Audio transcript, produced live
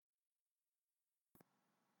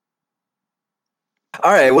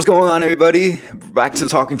All right, what's going on, everybody? Back to the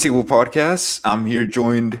Talking Table podcast. I'm here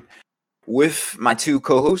joined with my two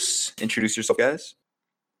co-hosts. Introduce yourself, guys.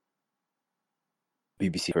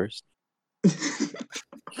 BBC first.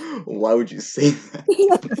 Why would you say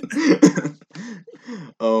that?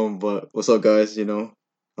 But what's up, guys?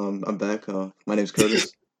 I'm back. My name's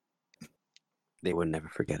Curtis. They would never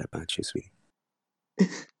forget about you, sweetie.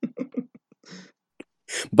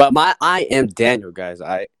 But I am Daniel, guys.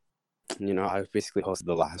 I basically hosted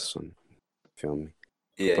the last one. Feel me?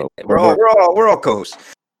 Yeah, we're all co-hosts.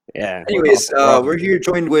 Yeah. Anyways, we're here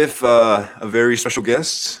joined with a very special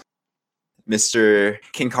guest. Mr.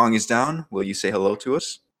 King Kong is down. Will you say hello to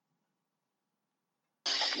us?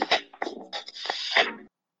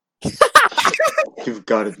 You've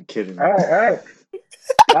got to be kidding me. All right.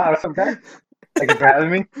 Wow, what's up, guys? Thank you for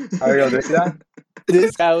having me. How are y'all doing today?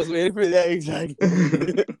 This guy was waiting for that exactly.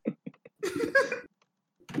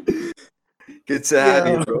 Good to have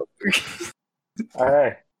you, bro. All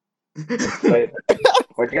right. Wait,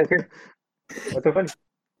 what you guys hear? What's so funny?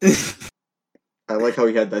 I like how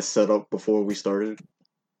he had that set up before we started.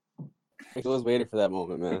 I was waiting for that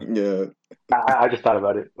moment, man. Yeah. I just thought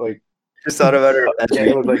about it. Like, Just thought about it. yeah,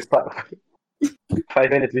 it was like 5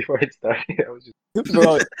 minutes before it started. I was just,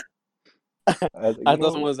 Bro, I was like, I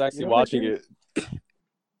thought someone was actually watching it.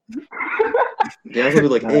 Yeah, I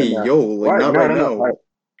was like, hey, No. yo, like What? not No, right no, now. no.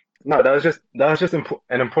 No, that was just an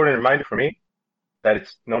important reminder for me that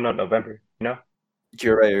it's November. You know,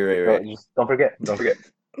 You're right. So just don't forget.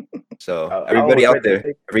 So I everybody always out there, read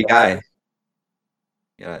the every guy.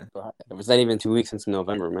 Yeah, It was not even 2 weeks since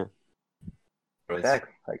November, man. bro, it's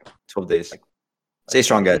Exactly. Like, 12 days. Stay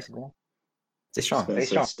strong, guys. man. Stay strong. Spencer,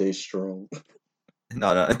 strong. stay strong.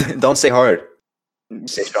 No, don't stay hard.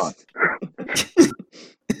 Stay strong.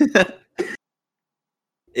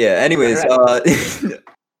 Yeah. Anyways,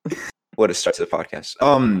 what a start to the podcast.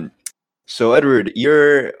 So Edward,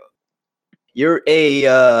 you're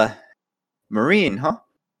a Marine, huh?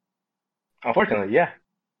 Unfortunately, yeah.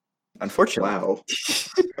 Unfortunately. Wow.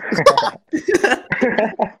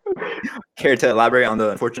 Care to elaborate on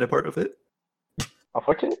the unfortunate part of it?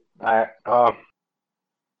 Unfortunate.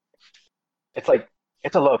 It's like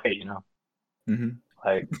it's a low fate, you know. Mm-hmm.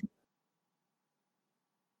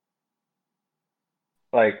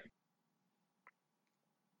 Like,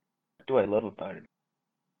 what do I love about it?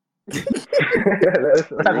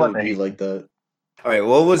 that's It one really be thing. like that. All right.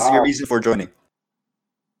 What was your reason for joining?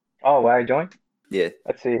 Oh, why I joined? Yeah.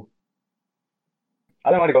 Let's see. I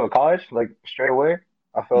didn't want to go to college like straight away.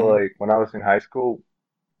 I felt Mhm. like when I was in high school,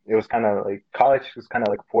 it was kind of like college was kind of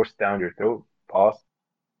like forced down your throat, pause.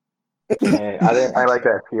 And I like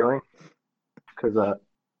that feeling because I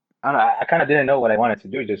don't know. I kind of didn't know what I wanted to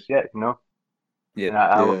do just yet, you know. And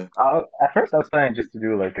Yeah. at first I was planning just to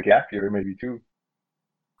do like a gap year, maybe two.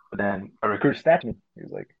 But then a recruiter snatched me. He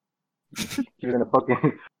was like, he was in a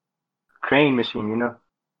fucking crane machine, you know,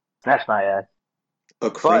 snatched my ass. A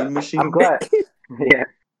crane But machine? I'm glad. Yeah,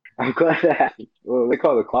 I'm glad that. Well, they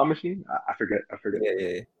call it a claw machine. I forget.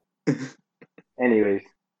 Yeah. Anyways,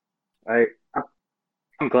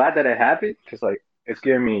 I'm glad that it happened because like it's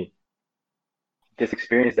given me this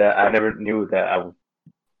experience that I never knew that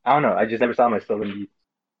I don't know. I just never saw myself in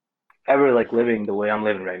ever like living the way I'm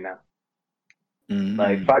living right now.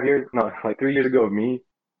 Like 5 years, no, like 3 years ago, me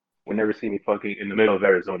would never see me fucking in the middle of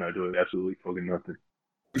Arizona doing absolutely fucking nothing.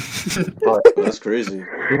 But That's crazy.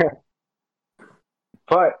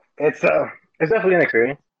 but it's definitely an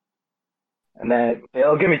experience, and then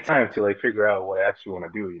it'll give me time to like figure out what I actually want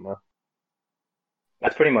to do. You know,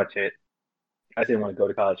 that's pretty much it. I didn't want to go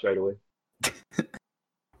to college right away.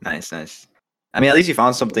 Nice. I mean, at least you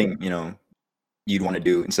found something, you'd want to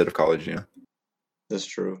do instead of college, That's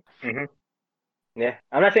true. Yeah,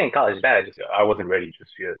 I'm not saying college is bad. I wasn't ready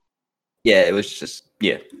just yet. Yeah, it was just,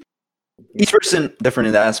 each person different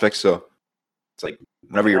in that aspect, so it's like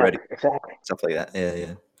whenever you're ready, Exactly. stuff like that.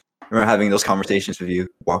 Yeah. I remember having those conversations with you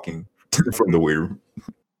walking from the weight room.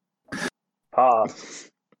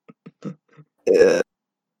 Yeah.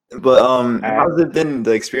 But how's it been,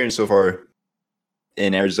 the experience so far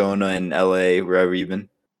in Arizona and LA, wherever you've been?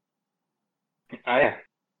 Yeah.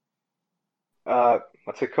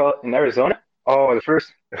 What's it called in Arizona? Oh, the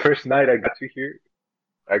first night I got here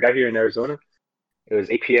in Arizona. It was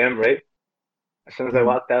 8 p.m. Right? As soon as I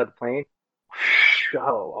walked out of the plane, it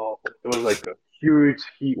was like a huge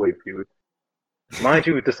heat wave, dude. Mind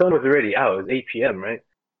you, the sun was already out. It was 8 p.m. Right?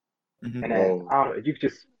 Mhm. And then you could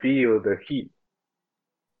just feel the heat.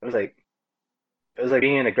 It was like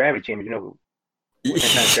being in a gravity chamber, you know.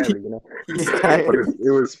 Gravity, you know.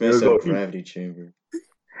 It was Spencer all said heat. gravity chamber.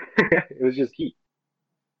 It was just heat.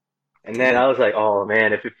 And then I was like, oh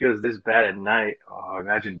man, if it feels this bad at night, oh,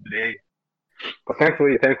 imagine day. But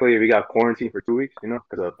thankfully, we got quarantined for 2 weeks, because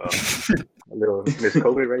of a little Miss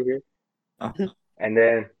COVID right here. Oh, And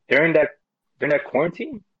then during that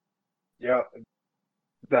quarantine, yeah,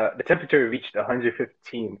 the temperature reached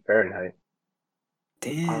 115 Fahrenheit.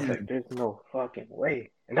 I was damn. like, there's no fucking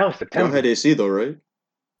way. And that was Y'all had September. AC though, right?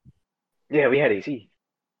 Yeah, we had AC,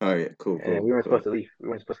 Oh yeah, cool, and cool, we weren't cool. supposed to leave. We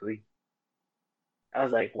weren't supposed to leave. I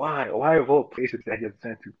was like, why? Why of all places did I get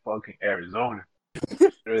sent to fucking Arizona?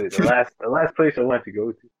 Really, the last place I wanted to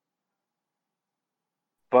go to.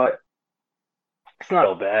 But it's not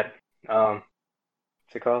all bad. What's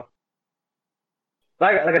it called?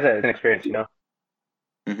 Like I said, it's an experience.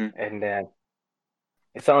 hmm And then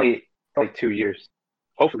it's only 2 years.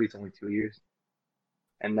 Hopefully, it's only 2 years,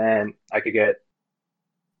 and then I could get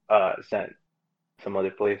sent some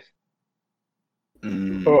other place.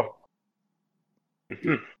 Mm. Oh.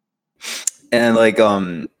 Mhm. And like,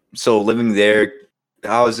 so living there,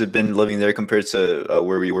 how has it been living there compared to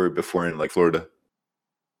where we were before in like Florida?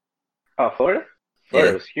 Oh, Florida? Yeah.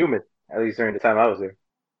 Florida was humid, at least during the time I was there.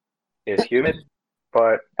 It was humid,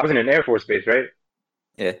 but I was in an Air Force base, right?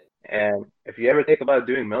 Yeah. And if you ever think about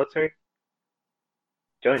doing military,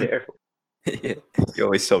 join the Air Force. Yeah. You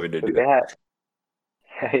always tell me to do They that.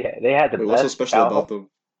 had, yeah, they had the Wait, what's so best special chow about hall. them?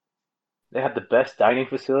 They had the best dining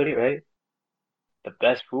facility, right? The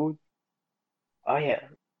best food. Oh yeah,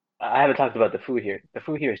 I haven't talked about the food here. The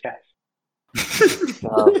food here is trash.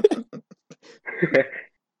 Um,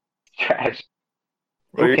 trash.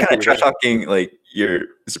 Well, you're Who kind of can't trash do that? talking like your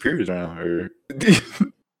superiors right now, or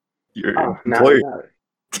your Oh, no, employer. no.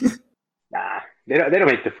 Nah, they don't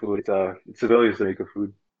make the food. It's civilians that make the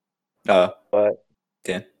food. But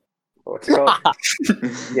Damn. what's it called?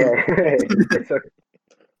 Yeah, it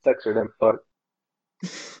sucks for them. But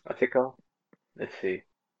what's it called? Let's see.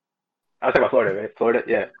 I was talking about Florida, right? Florida,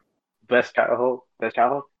 yeah. Best chow hall, best chow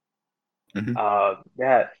hall. Mhm. They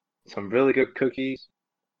had some really good cookies.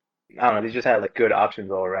 I don't know, they just had like good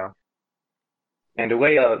options all around. And the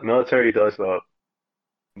way military does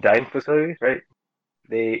dining facilities, right?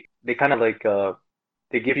 They kind of like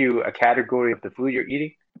they give you a category of the food you're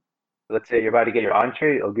eating. Let's say you're about to get your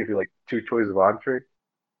entree, it'll give you like two choices of entree,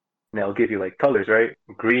 and it'll give you like colors, right?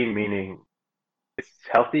 Green meaning it's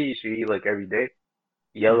healthy, you should eat like every day.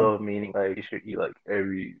 Yellow meaning like you should eat like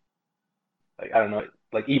I don't know,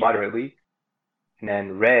 like eat moderately. And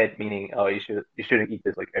then red meaning you shouldn't eat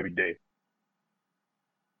this like every day.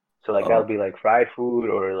 So like that Oh. would be like fried food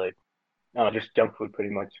or like no, just junk food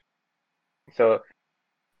pretty much. So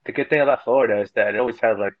the good thing about Florida is that it always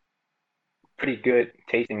has like pretty good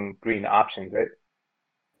tasting green options, right?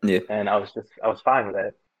 Yeah. And I was fine with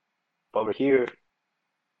that. But over here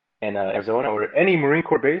in Arizona or any Marine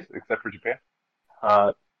Corps base except for Japan,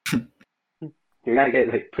 uh, you're gonna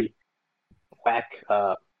get like pretty whack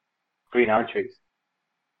green entrees.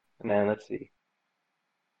 And then let's see,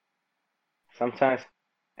 sometimes,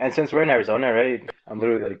 and since we're in Arizona, right? I'm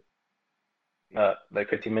literally like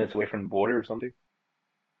 15 minutes away from the border or something,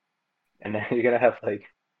 and then you're gonna have like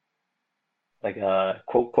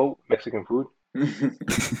quote quote Mexican food.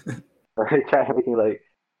 Right? Trying to make like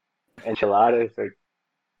enchiladas or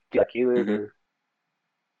chilaquiles Mhm. or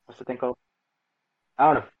what's the thing called?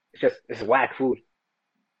 I don't know. It's whack food.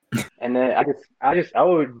 And then I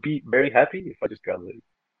would be very happy if I just got like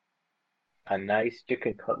a nice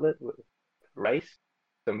chicken cutlet with rice,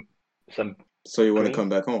 some some So you want to cream. come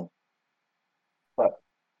back home? But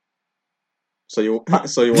So you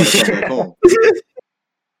so you want to come back home?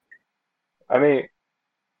 I mean,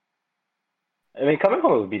 coming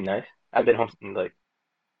home would be nice. I've been home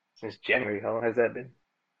since January. How long has that been?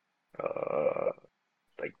 Uh,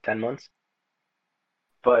 like 10 months.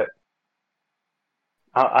 But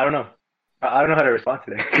I don't know. I don't know how to respond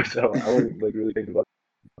to that, so I wouldn't like really think about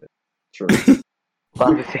it. Sure. But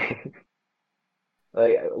I'm just saying,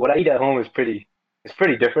 like what I eat at home it's pretty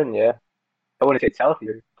different. Yeah, I wouldn't say it's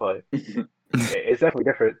healthier, but it's definitely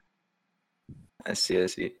different. I see. I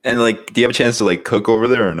see. And like, do you have a chance to like cook over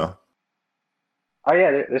there or no? Oh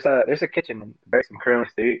yeah, there's a kitchen in the base I'm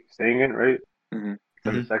currently staying in, right? Mhm. It's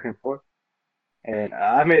on the Mhm. second floor, and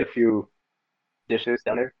I made a few dishes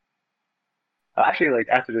down there. Actually, like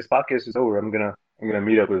after this podcast is over, I'm gonna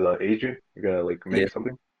meet up with Adrian. We're gonna like Yeah. make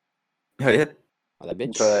something. Oh yeah. Oh, that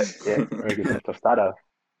bitch. But yeah, we're gonna get some tostada,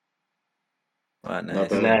 Wow, Not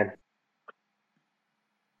nice. and bad.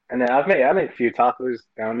 then I made a few tacos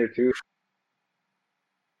down there too.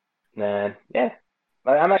 And then yeah,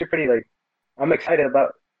 I'm actually pretty like I'm excited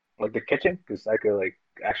about like the kitchen because I could like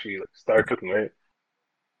actually like start cooking, right?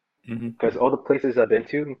 Mhm. Because all the places I've been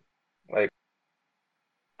to, like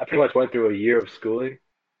I pretty much went through a year of schooling,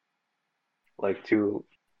 like to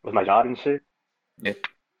with my job and shit. Yeah.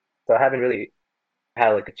 So I haven't really had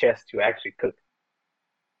like a chance to actually cook.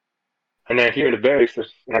 And then here in the barracks,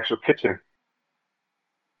 there's an actual kitchen,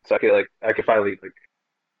 so I could finally like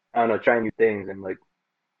I don't know try new things and like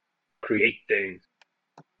create things,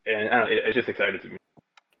 and I don't know, it's just exciting to me.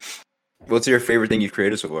 What's your favorite thing you've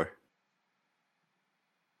created so far?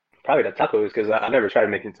 Probably the tacos because I never tried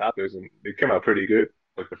making tacos and they came out pretty good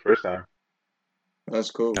like the first time.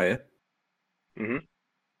 That's cool. Oh yeah. Mm-hmm.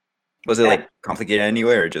 Was it Yeah. like complicated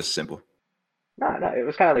anyway, or just simple? No, it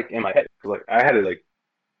was kind of like in my head. 'Cause, like I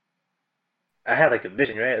had like a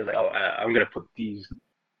vision, right? It was like, oh, I'm gonna put these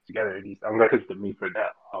together. I'm gonna cook the meat for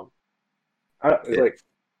that. It was Yeah. like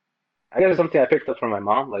I guess it's something I picked up from my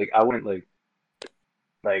mom. Like I wouldn't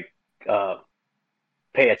like uh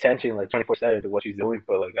pay attention like 24/7 to what she's doing,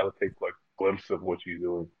 but like I would take like glimpses of what she's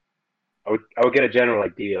doing. I would get a general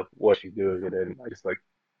idea of what she's doing, and then I just like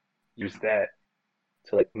use that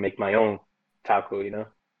to like make my own taco, you know?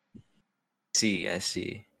 I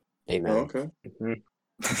see. Oh, Amen. okay.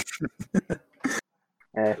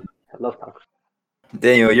 And I love tacos.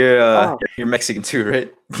 Daniel, Oh. you're Mexican too,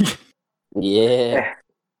 right? Yeah. Yeah.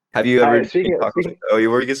 Have you ever Speaking made tacos? Oh,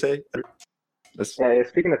 you were you gonna say? That's, yeah,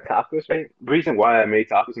 speaking of tacos, right? The reason why I made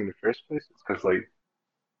tacos in the first place is because like,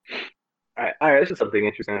 all right, this is something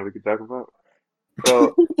interesting that we could talk about.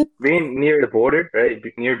 So, being near the border, right?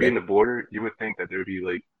 Near being the border, you would think that there'd be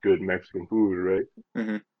like good Mexican food, right?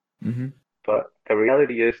 Mm-hmm. mm-hmm. But the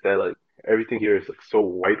reality is that like everything here is like so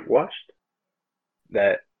whitewashed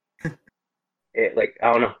that it like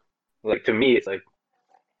I don't know, like to me it's like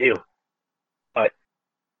ew, but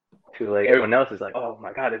to like everyone else it's like oh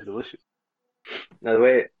my god, it's delicious. Now the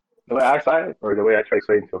way I saw it, or the way I try to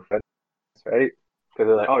explain to a friend, right? Because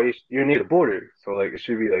they're like, oh, you're near the border, so like it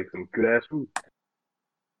should be like some good ass food.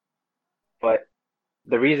 But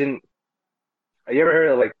the reason, have you ever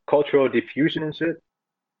heard of like cultural diffusion and shit?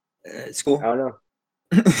 It's cool. I don't know.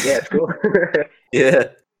 Yeah, it's cool. Yeah.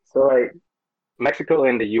 So like Mexico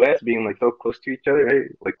and the U.S. being like so close to each other, right?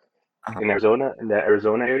 Like in Arizona, in that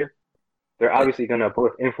Arizona area, they're obviously gonna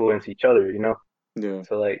both influence each other, you know. Yeah.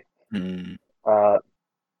 So like, Mm. and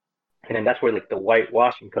then that's where like the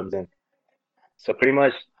whitewashing comes in. So pretty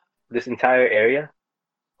much this entire area,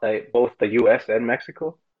 like both the U.S. and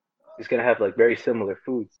Mexico, is gonna have like very similar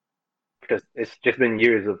foods because it's just been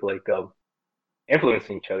years of like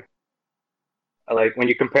influencing each other. Like when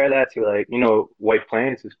you compare that to like White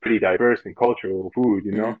Plains is pretty diverse in cultural food,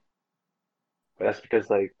 you know. Mhm. But that's because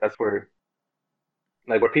like that's where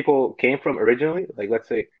people came from originally. Like let's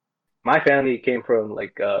say my family came from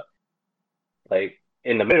like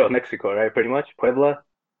in the middle of Mexico, right? Pretty much Puebla.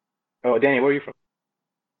 Oh, Danny, where are you from?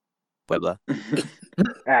 Puebla.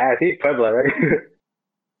 I think Puebla, right?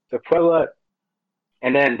 So Puebla,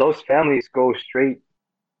 and then those families go straight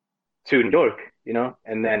to New York, you know,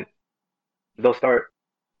 and then they'll start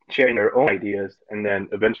sharing their own ideas, and then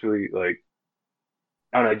eventually, like,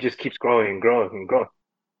 I don't know, it just keeps growing and growing and growing.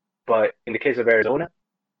 But in the case of Arizona,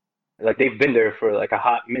 like they've been there for like a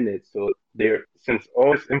hot minute, so they're since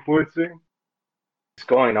all this influencing is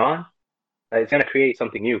going on, it's gonna create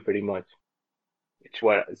something new, pretty much. It's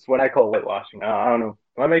what I call whitewashing. I don't know.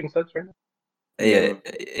 Am I making sense right now? Yeah,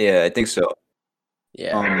 yeah, I think so.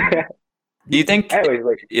 Yeah. Do you think? Anyways,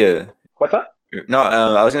 like, Yeah. what's up? No,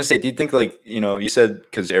 I was gonna say, do you think like you said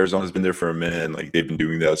because Arizona's been there for a minute, and, like they've been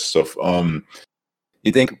doing that stuff.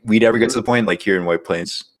 You think we'd ever get to the point like here in White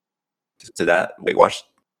Plains to that whitewash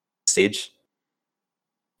stage?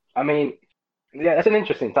 I mean, yeah, that's an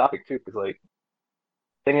interesting topic too, because like,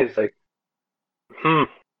 thing is like,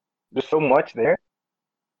 there's so much there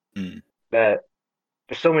Mm. that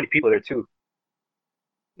there's so many people there too.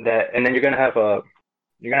 That and then you're gonna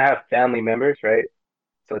have family members, right?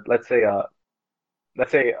 So let's say a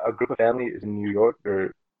group of families is in New York,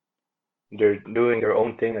 or they're doing their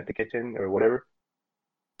own thing at the kitchen or whatever,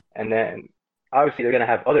 and then obviously they're gonna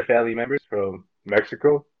have other family members from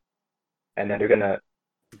Mexico, and then they're gonna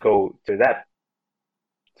go to that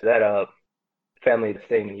family that's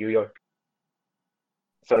staying in New York.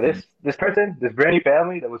 So this person, this brand new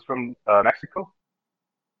family that was from Mexico,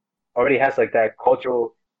 already has like that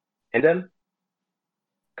cultural in them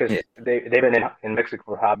because Yeah. they've been in Mexico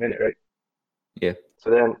for a hot minute, right? Yeah.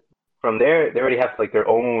 So then from there, they already have like their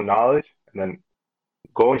own knowledge, and then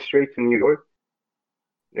going straight to New York,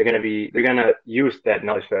 they're gonna use that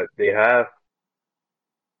knowledge that they have,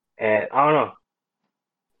 and I don't know.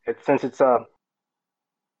 Since it's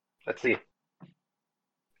let's see,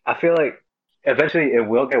 I feel like eventually it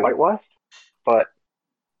will get whitewashed, but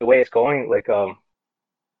the way it's going, like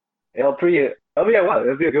it'll pretty It'll be a while.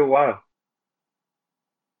 It'll be a good while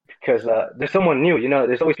because there's someone new. You know,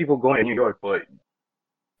 there's always people going to New York, but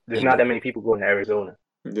there's not Yeah. that many people going to Arizona.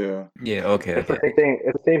 Yeah. Yeah. Okay. It's the Okay. same thing.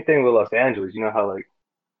 It's the same thing with Los Angeles. You know how like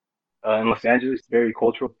in Los Angeles, it's a very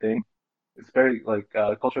cultural thing. It's very like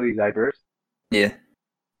culturally diverse. Yeah.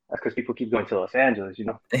 That's because people keep going to Los Angeles, you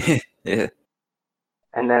know. Yeah.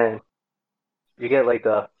 And then you get like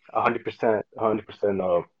the 100%,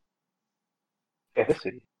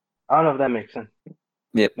 ethnicity. I don't know if that makes sense.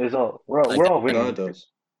 Yep. We're all No, it winning. does.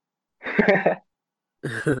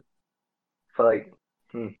 But like,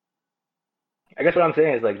 I guess what I'm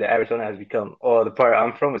saying is like the Arizona has become, or the part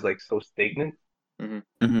I'm from is like so stagnant Mhm.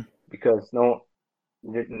 because not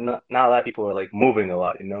a lot of people are like moving a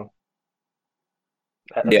lot, you know.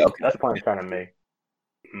 Yeah. Okay. That's the point I'm trying to make.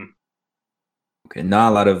 Okay. Not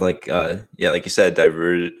a lot of like yeah, like you said,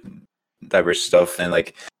 diverse stuff, and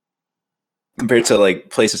like compared to like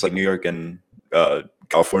places like New York and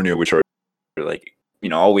California, which are like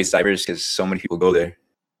always diverse because so many people go there.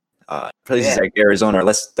 Places Yeah. like Arizona are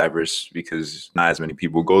less diverse because not as many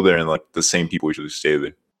people go there, and like the same people usually stay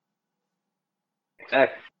there.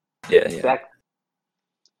 Exactly. Yeah. Exactly.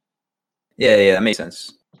 Yeah. That makes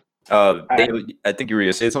sense. right. Daniel, I think you were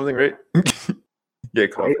gonna say something, right? Yeah,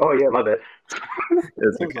 cut off. Oh yeah, my bad. It's That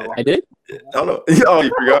was okay. a lot. I did. Oh no! Oh,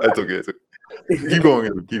 you forgot. It's okay. It's okay. Keep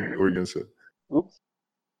going. Keep. What were you gonna say? Oops.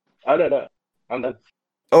 Oh no, I'm done.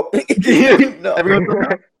 Oh, no, everyone.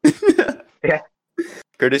 Yeah.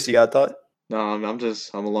 Curtis, you got a thought? No, I'm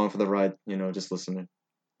along for the ride. You know, just listening.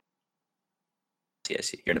 Yeah,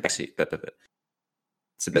 see, you're in the back seat. Bet.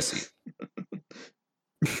 It's the best seat.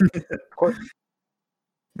 Of course.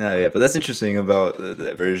 No, yeah, but that's interesting about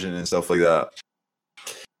the version and stuff like that.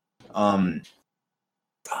 Oh,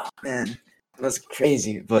 man, that's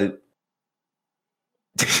crazy. But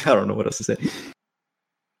I don't know what else to say.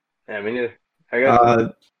 Yeah, me neither. I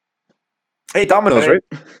guess. Hey, Domino's, right?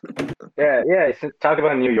 Yeah. Talk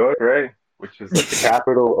about New York, right? Which is like the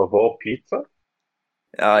capital of all pizza.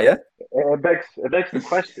 Yeah. It begs the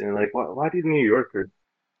question, like, why do New Yorkers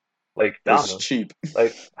like It's Domino's? cheap.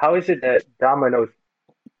 Like, how is it that Domino's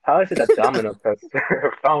has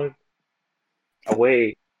found a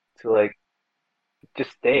way to like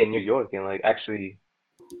just stay in New York and like actually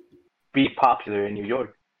be popular in New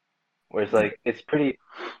York? Whereas like it's pretty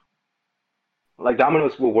like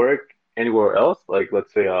Domino's will work anywhere else, like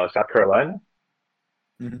let's say South Carolina.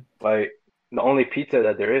 Mhm. Like the only pizza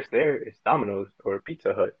that there is Domino's or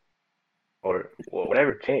Pizza Hut or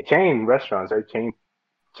whatever chain restaurants or chain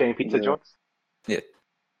pizza Yeah. joints. Yeah.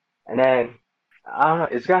 And then I don't know,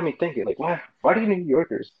 it's got me thinking like why do New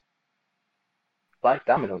Yorkers like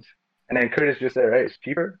Domino's? And then Curtis just said right, it's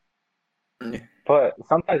cheaper, Yeah. but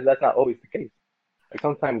sometimes that's not always the case. Like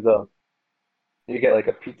sometimes you get like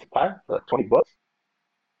a pizza pie for like $20,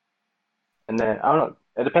 and then I don't know.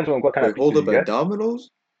 It depends on what kind of Wait, hold pizza up you at get. Domino's?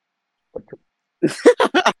 Wait,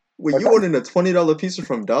 What's you that? ordering a $20 pizza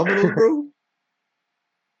from Domino's, bro?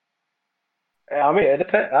 I mean, it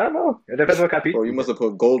depends. I don't know. It depends what kind of pizza Bro, you you must get. have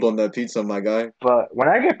put gold on that pizza, my guy. But when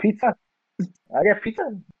I get pizza,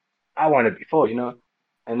 I want it to be full, you know.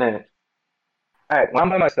 And then, all right, when I'm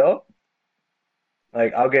by myself,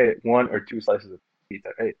 like I'll get one or two slices of pizza,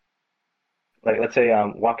 right? Like let's say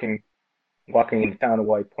I'm walking in town to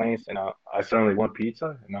White Plains, and I suddenly want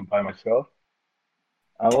pizza, and I'm by myself.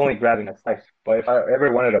 I'm only grabbing a slice. But if I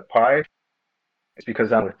ever wanted a pie, it's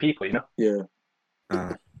because I'm with people, you know. Yeah.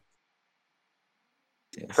 Yeah,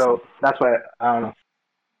 see. So that's why I don't know.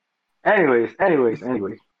 Anyways.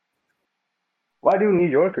 Why do New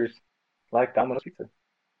Yorkers like Domino's pizza?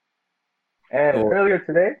 And Well, earlier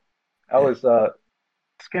today, I yeah. was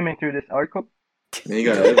skimming through this article Man, you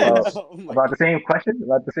got evidence. Oh my about the same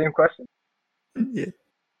question. Yeah.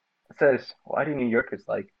 It says, "Why do New Yorkers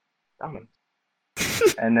like Domino's?"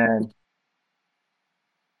 And then,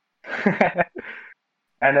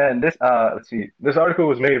 and then this let's see. This article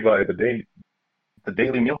was made by the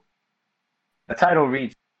Daily Mail. The title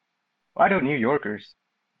reads, "Why do New Yorkers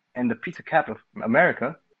and the pizza capital of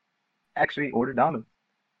America actually order Domino's?"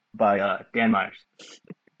 By Dan Myers.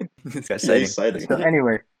 This guy's Yeah, exciting. he's citing. So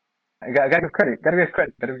anyway, I gotta give credit. Gotta give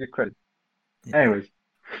credit. Yeah. Anyways,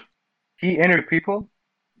 he interviewed people,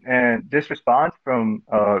 and this response from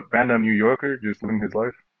a random New Yorker just living his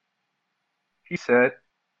life. He said,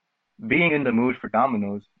 "Being in the mood for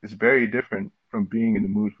Domino's is very different from being in the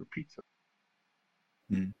mood for pizza."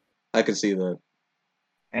 I can see that.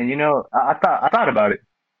 And you know, I thought about it,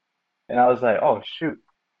 and I was like, "Oh shoot,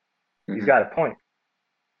 he's Mhm. got a point."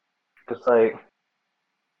 It's like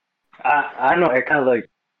I don't know. It kind of like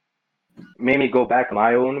made me go back to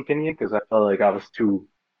my own opinion because I felt like I was too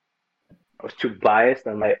I was too biased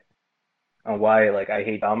on why like I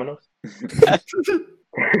hate Domino's.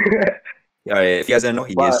 Yeah, if you guys didn't know,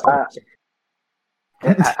 he is.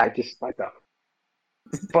 But I just like that.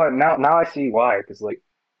 But now I see why, because like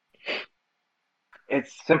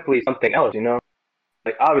it's simply something else, you know.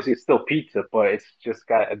 Like obviously it's still pizza, but it's just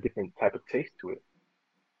got a different type of taste to it,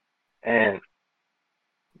 and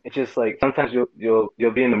it's just like sometimes you'll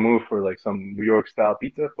be in the mood for like some New York style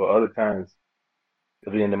pizza, but other times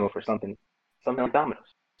you'll be in the mood for something like Domino's,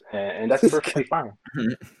 and that's perfectly fine.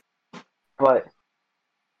 But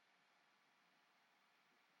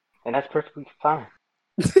and that's perfectly fine.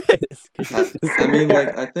 I mean,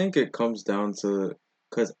 like, I think it comes down to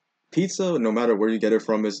because pizza, no matter where you get it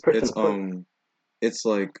from, it's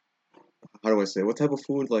like, how do I say? What type of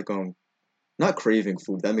food? Like, not craving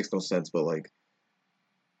food. That makes no sense. But like,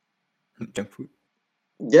 Junk food.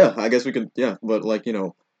 yeah, I guess we could. Yeah, but like,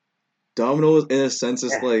 Domino's in a sense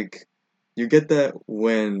is Yeah. like you get that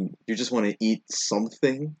when you just want to eat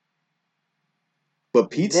something. But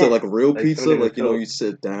pizza, Yeah, like real like pizza, something like to fill. you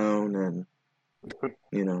sit down and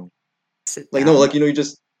Sit like down. no, like you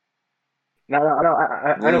just No, I know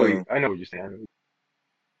what yeah. I know what you're saying.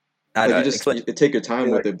 I Like know. you just Explain. you take your time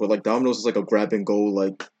Yeah, with it, but like Domino's is like a grab and go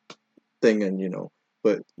like thing, and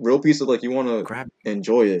but real pizza like you want to Grab.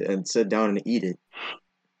 enjoy it and sit down and eat it.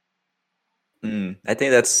 I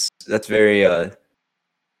think that's very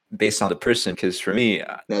based on the person. Because for me,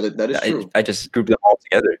 Now that is true. I just group them all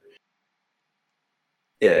together.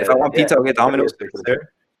 Yeah, if I want pizza, I'll get Domino's. Definitely It's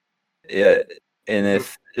there. Yeah, and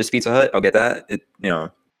if there's Pizza Hut, I'll get that.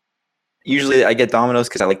 Usually I get Domino's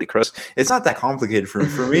because I like the crust. It's not that complicated for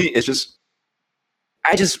me. It's just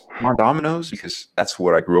I just want Domino's because that's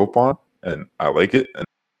what I grew up on and I like it, and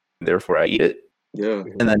therefore I eat it. Yeah,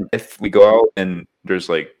 And then if we go out and there's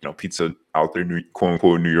like pizza out there, quote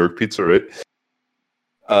unquote New York pizza, right?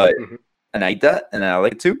 And I eat that, and I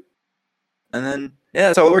like it too. And then yeah,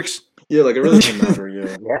 that's how it works. yeah, like it really doesn't matter.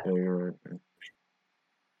 Yeah, Yeah. yeah, you're right.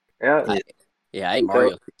 Yeah, Yeah, I ate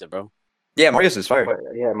Mario pizza, bro. Yeah, Mario's is fire. but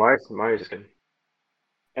yeah, Mario's is good.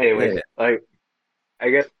 Anyways, Yeah. like I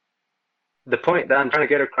guess the point that I'm trying to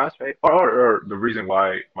get across, right, Or the reason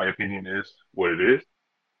why my opinion is what it is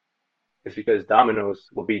because Domino's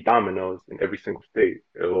will be Domino's in every single state.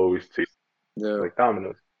 it'll always taste. Yeah, Like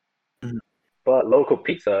Domino's. Mhm. But local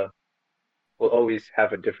pizza will always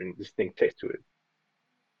have a different, distinct taste to it.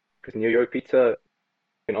 Because New York pizza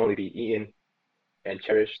can only be eaten and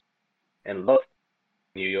cherished and loved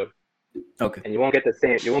in New York, Okay. and you won't get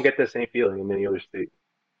the same feeling in any other state.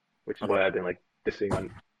 Which is Okay. why I've been like dissing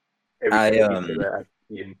on every I single pizza that I've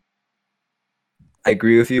eaten. I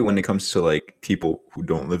agree with you when it comes to like people who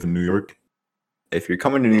don't live in New York. If you're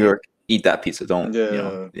coming to New York, eat that pizza. Don't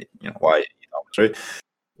why right?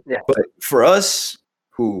 Yeah. But for us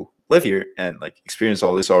who live here and like experience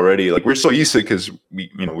all this already, like we're so used to it because we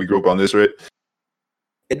grew up on this, right?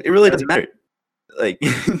 It really doesn't matter. Like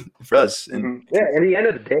for us, and Yeah, at the end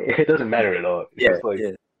of the day, it doesn't matter at all. It's just like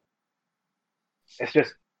it's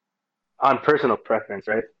just on personal preference,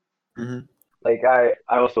 right? Mhm. Like I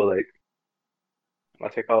also like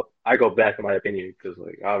I go back to my opinion because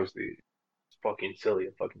like obviously it's fucking silly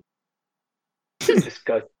and fucking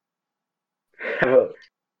disgusting. Have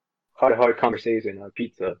a hard conversation on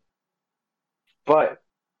pizza, but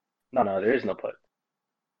no, there is no but.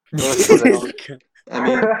 I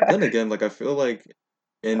mean, then again, like I feel like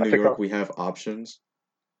in What's New it York called? we have options.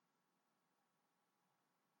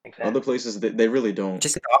 Exactly. Other places they really don't.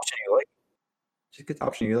 Just get the option you like. Just get the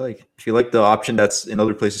option you like. If you like the option that's in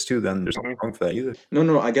other places too, then there's nothing wrong with that either.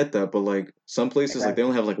 No, I get that, but like some places like they Exactly.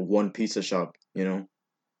 only have like one pizza shop, No,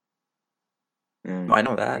 I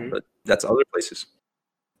know that, but that's other places.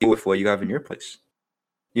 Deal with what you have in your place.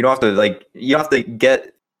 You don't have to you don't have to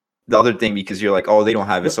get the other thing because you're like, oh, they don't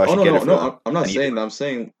have it, so I should get it. I'm not saying that. I'm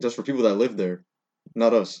saying just for people that live there,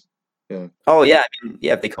 not us. Yeah. Oh yeah, I mean,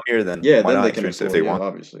 yeah. If they come here, then Yeah, why then not they can experience it if explore, they want?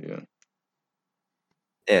 obviously, yeah.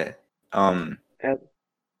 Yeah.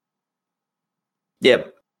 Yeah.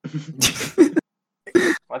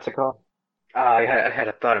 What's it called? I had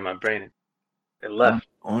a thought in my brain. It left.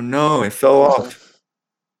 Oh no, it fell off.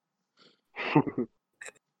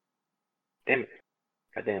 Damn it.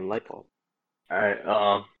 Goddamn light bulb.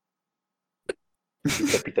 Alright,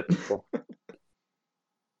 pizza.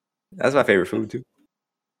 That's my favorite food too.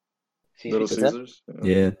 Little Pizza. Caesars.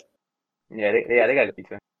 Yeah. Yeah, they got good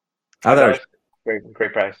pizza. I thought it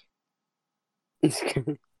Great price.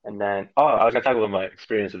 And then, I was gonna talk about my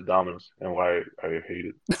experience with Domino's and why I hate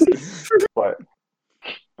it. but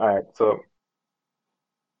all right, so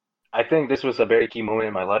I think this was a very key moment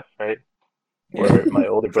in my life, right? Where my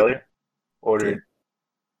older brother ordered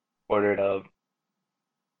ordered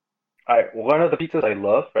one of the pizzas I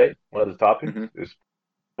love, right? One of the toppings Mm-hmm. is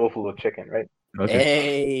buffalo chicken, right? Okay.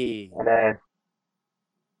 Hey.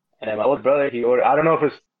 And then my older brother, he ordered. I don't know if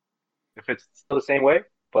it's still the same way,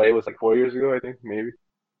 but it was like 4 years ago, I think, maybe.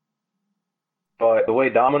 But the way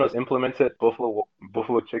Domino's implemented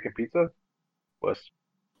buffalo chicken pizza was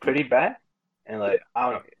pretty bad, and like I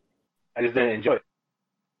don't know, I just didn't enjoy it.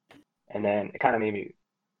 And then it kind of made me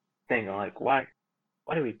think, I'm like, why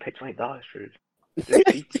do we pay $20 for this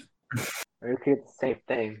pizza? We could get the same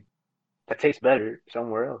thing that tastes better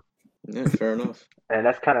somewhere else. Yeah, fair enough. And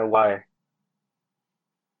that's kind of why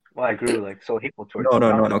I grew like so hateful towards No,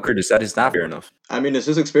 Domino's. Curtis, that is not fair enough. I mean, it's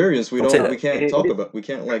his experience. Don't say that. We can't talk about. We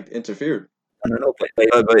can't like interfere. No,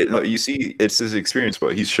 but no, you see, it's his experience,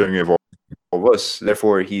 but he's sharing it with all of us.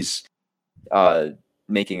 Therefore, he's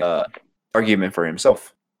making a argument for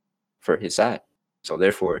himself, for his side. So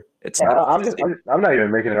therefore, it's Yeah, not. I'm not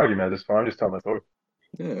even making an argument at this point. I'm just telling my story.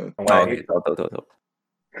 Yeah. And why I Okay, hate go.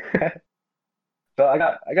 it. So I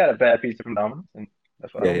got a bad pizza from Domino's, and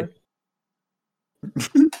that's what I Yeah. like.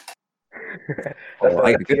 That's I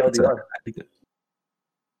a got good pizza. TLDR. I think that-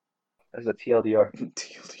 That's a TLDR.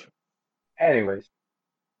 TLDR. Anyways,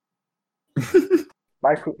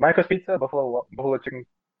 Michael's Pizza, buffalo chicken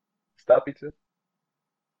style pizza,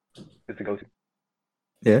 is the go-to.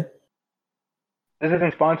 Yeah. This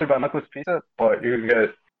isn't sponsored by Michael's Pizza, but you can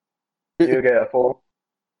get a full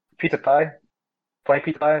pizza pie, plain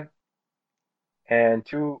pizza pie, and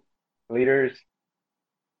 2 liters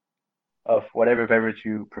of whatever beverage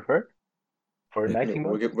you prefer for Yeah, 19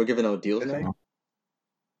 bucks. We're giving out deals now.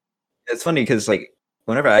 It's funny because like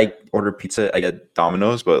whenever I order pizza, I get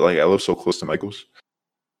Domino's, but like I live so close to Michael's,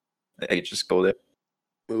 I could just go there.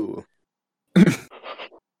 Ooh.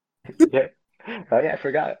 Yeah. Oh yeah, I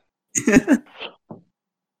forgot.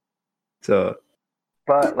 So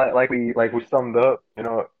But like we summed up, at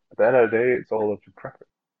the end of the day, it's all up to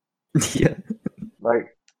preference. yeah.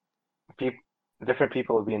 Like different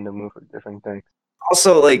people will be in the mood for different things.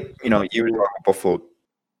 Also, like you were talking about buffalo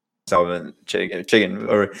salmon, chicken,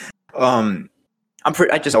 or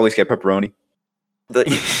I just always get pepperoni.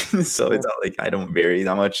 So it's not like I don't vary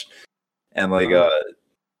that much. And like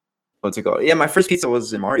what's it called? Yeah, my first pizza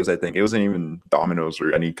was in Mario's, I think. It wasn't even Domino's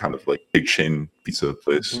or any kind of like big chain pizza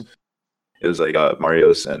place. Mhm. It was like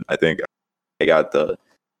Mario's, and I think I got the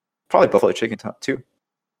probably buffalo chicken top too.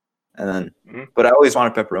 And then Mhm. but I always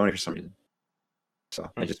wanted pepperoni for some reason. So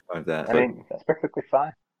I just went with that. I But, mean, that's perfectly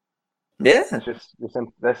fine. yeah. It's just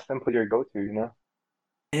that's simply your go-to,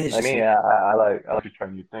 It's I just- mean, I like to try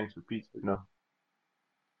new things with pizza, Yeah,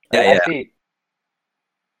 I yeah. see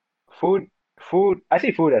food. I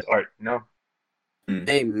see food as art,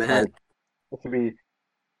 Hey man. It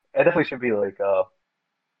definitely should be like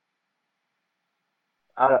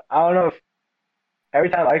I don't know if every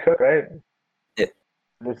time I cook, right? Yeah.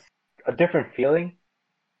 There's a different feeling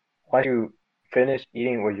once you finish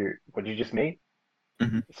eating what you just made.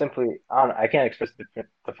 Mhm. Simply, I can't express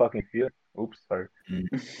the fucking feeling. Oops, sorry. Mm.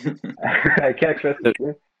 I can't express the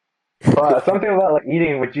feeling. But something about like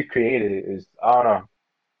eating what you created is, I don't know.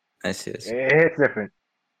 I see. It's different.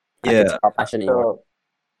 Yeah. Our passion anymore. So,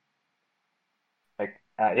 like,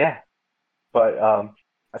 yeah. But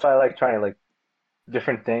that's why I like trying like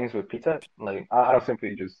different things with pizza. Like, I don't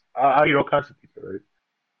simply just I eat all kinds of pizza, right?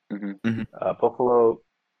 Mhm. Buffalo,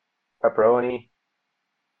 pepperoni,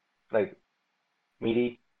 like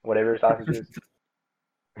meaty, whatever sausages.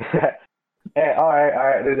 Hey, all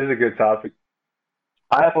right. This is a good topic.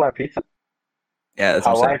 Pineapple on pizza, Yeah, that's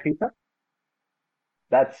what I'm Hawaiian saying. pizza.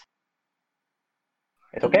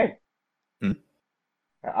 It's okay. Mm.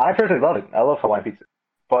 I personally love it. I love Hawaiian pizza.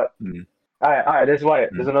 But Mm. all right. This is why. Mm.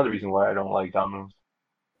 There's another reason why I don't like Domino's.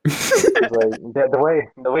 It's like the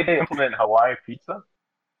way they implement Hawaiian pizza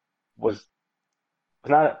was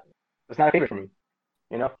not a favorite for me,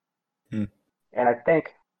 Mm. And I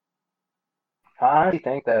honestly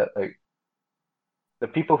think that like the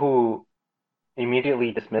people who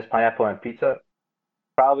immediately dismiss pineapple on pizza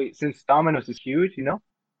probably since Domino's is huge,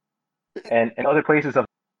 and in other places of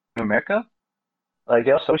America, like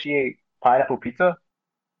they'll associate pineapple pizza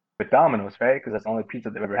with Domino's, right? Because that's the only pizza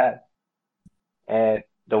they've ever had. And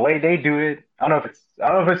the way they do it, I don't know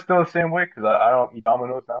if it's still the same way because I don't eat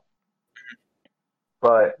Domino's now.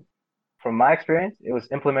 But from my experience, it was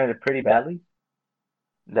implemented pretty badly.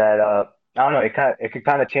 That I don't know, it could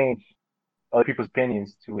kind of change other people's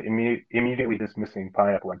opinions to immediately dismissing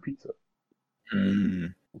pineapple on pizza.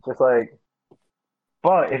 Mm. It's just like,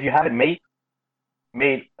 but if you have it made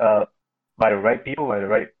by the right people, by the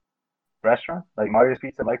right restaurant, like Mario's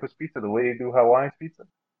Pizza, Michael's Pizza, the way they do Hawaiian pizza,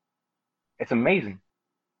 it's amazing.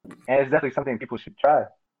 and it's definitely something people should try.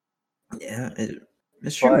 Yeah,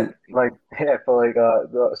 it's true.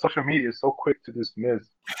 The social media is so quick to dismiss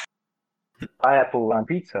pineapple on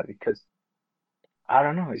pizza because I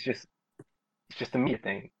don't know, it's just a meat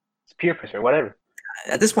thing. It's peer pressure, whatever.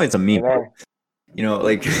 At this point, it's a meme. And then, You know,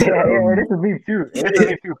 like yeah, it is a meme too. It is a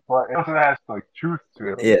meme too, but it also has like truth to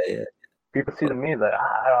it. Like, yeah. people see the meme like,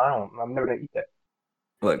 I'm never gonna eat that.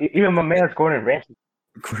 Look, Even my man's Gordon Ramsay,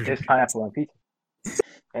 his pineapple on pizza,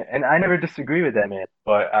 and I never disagree with that man,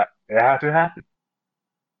 but it had to happen.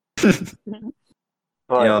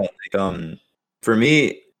 But you know, like for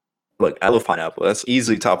me, look, I love pineapple. That's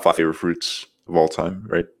easily top 5 favorite fruits of all time,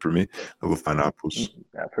 right? For me, I love pineapples.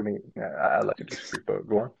 for me, I like to disagree, but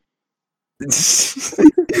go on.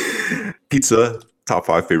 Pizza, top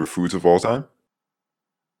 5 favorite foods of all time.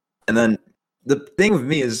 And then the thing with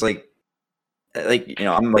me is like you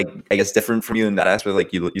know, I'm like I guess different from you in that aspect.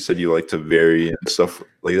 Like you said, you like to vary and stuff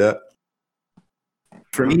like that.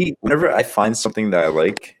 For me, whenever I find something that I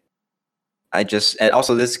like, and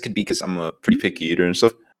also this could be because I'm a pretty picky eater and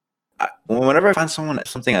stuff. Whenever I find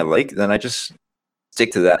something I like, then I just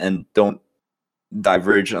stick to that and don't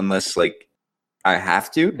diverge unless like I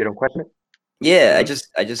have to. You don't question it? Yeah, I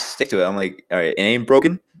just stick to it. I'm like, all right, it ain't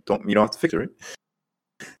broken. You don't have to fix it, right?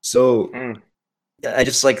 So I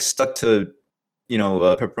just like stuck to, you know,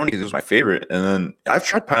 pepperoni because it was my favorite. And then I've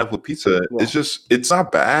tried pineapple pizza. Yeah. It's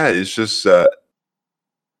not bad. It's just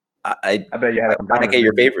I bet you had I might get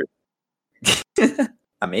your favorite.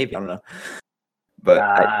 Maybe I don't know,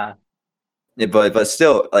 but but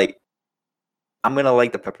still, like I'm gonna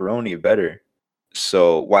like the pepperoni better.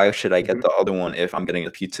 So why should I get the other one if I'm getting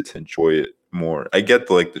a pizza to enjoy it more? I get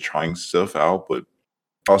the trying stuff out, but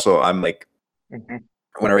also I'm like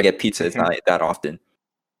whenever I get pizza, it's not that often.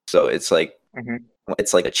 So it's like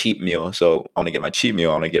it's like a cheap meal. So I want to get my cheap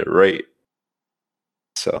meal. I want to get it right.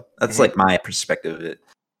 So that's like my perspective of it.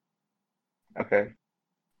 Okay.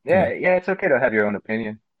 Yeah, it's okay to have your own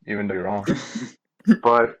opinion, even though you're wrong.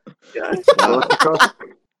 But yeah,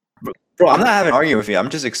 bro, I'm not having an argument with you. I'm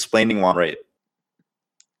just explaining why I'm right.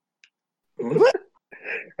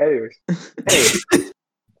 Anyways,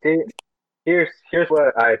 here's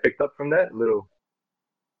what I picked up from that little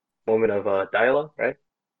moment of dialogue, right?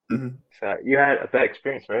 Mm-hmm. So you had a bad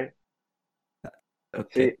experience, right?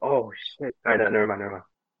 Okay. See, oh shit! All right, no, never mind.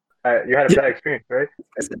 You had a bad experience, right?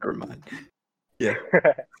 I said never mind. Yeah.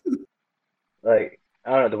 Like I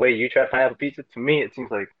don't know, the way you try pineapple pizza, to me it seems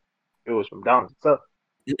like it was from Domino's. So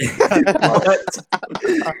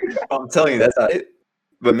I'm telling you, that's not it.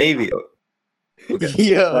 But maybe. Okay.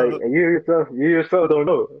 Yeah. Like you yourself don't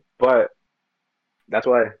know, but that's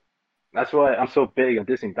why I'm so big on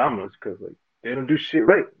dissing Domino's because like they don't do shit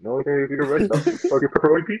right. The only thing they do right is fucking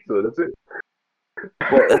pepperoni pizza. That's it.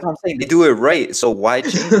 Well, that's what I'm saying. They do it right, so why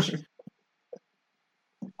change?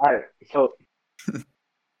 So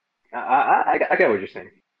I get what you're saying.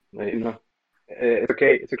 Like, you know, it's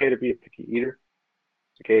okay. It's okay to be a picky eater.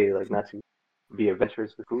 It's okay, like not to be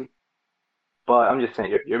adventurous with food. But I'm just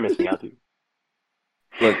saying you're missing out, dude.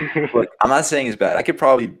 Look, I'm not saying it's bad. I could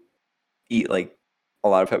probably eat like a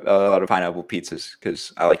lot of pineapple pizzas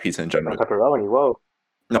because I like pizza in general. Pepperoni, whoa.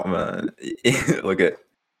 No, man. Look at.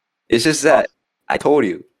 It's just that I told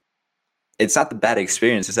you, it's not the bad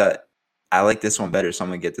experience. It's that I like this one better, so I'm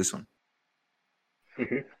gonna get this one.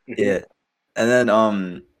 Yeah, and then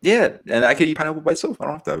and I could eat pineapple by itself. I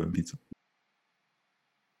don't have to have it in pizza.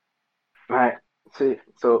 Right. See,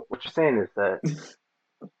 so what you're saying is that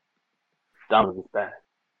Domino's is bad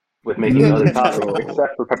with making other toppings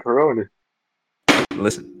except for pepperoni.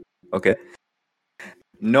 Listen, okay.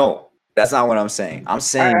 No, that's not what I'm saying. I'm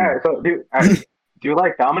saying. All right, so do you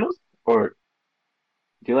like Domino's or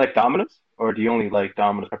do you only like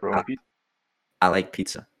Domino's pepperoni pizza? I like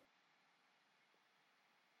pizza.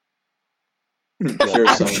 Sure,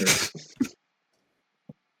 Sumner.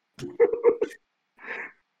 Do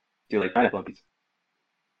you like pineapple on pizza?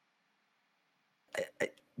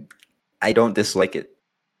 I don't dislike it.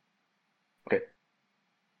 Okay.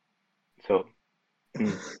 So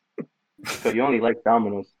you only like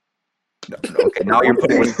Domino's. No, okay, now you're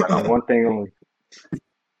putting on one thing only.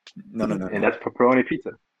 No. And that's pepperoni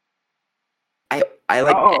pizza. I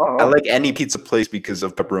like I like any pizza place because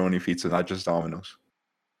of pepperoni pizza, not just Domino's.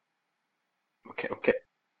 Okay.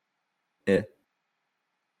 Yeah.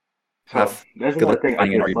 So there's another thing I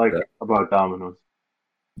dislike about Domino's.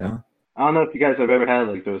 Yeah. I don't know if you guys have ever had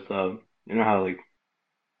like those you know how like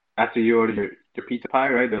after you order your pizza pie,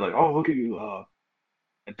 right? They're like, oh, look at you, a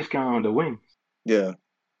discount on the wings. Yeah.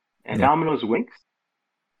 And Domino's wings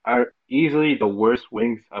are easily the worst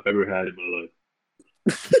wings I've ever had in my life.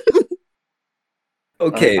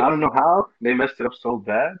 Okay, I don't know how they messed it up so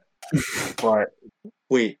bad, but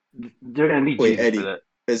Wait, they're gonna need wait, Jesus Eddie. for that.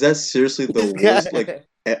 Is that seriously the This worst, guy.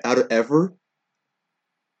 like, out of ever?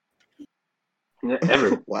 Yeah,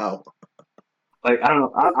 ever. Wow. Like I don't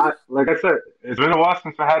know. I like I said, it's been a while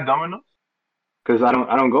since I had Domino's because I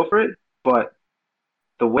don't go for it. But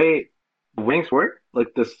the way the wings work, like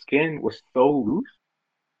the skin was so loose.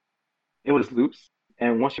 It was loose,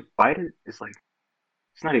 and once you bite it, it's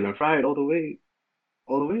not even fried all the way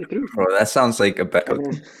through. bro, that sounds like a bad. And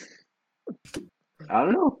then, I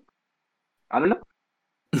don't know. I don't know.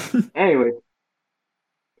 Anyway,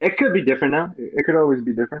 it could be different now. It could always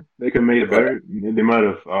be different. They could make it better. They might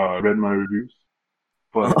have read my reviews,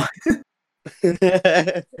 but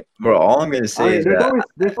Bro, all I'm gonna say is that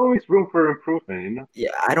there's always room for improvement. You know. yeah,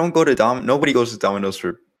 I don't go to Nobody goes to Domino's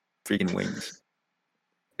for freaking wings.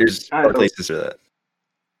 There's I other know. places for that.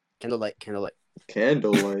 Candlelight. Candlelight.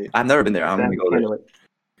 I've never been there. I'm gonna go there. Anyway,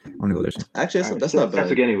 I'm gonna go there soon. Actually, that's not Sam's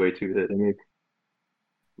bad. anyway too. They make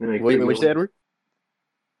Wait, pretty which good Edward?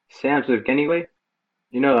 Sam's of anyway.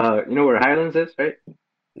 You know where Highlands is, right?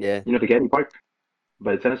 Yeah. You know the Getty Park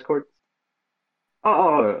by the tennis courts.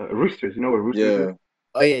 Roosters. You know where Roosters Yeah. is?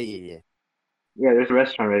 Oh yeah. Yeah, there's a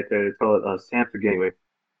restaurant right there. It's called Sam's of Anyway. It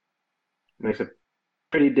makes a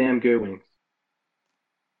pretty damn good wings.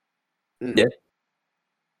 Yeah.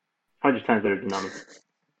 100 times better than Domino's.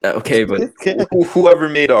 Okay, but whoever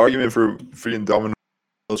made an argument for freaking Domino's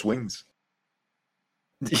wings?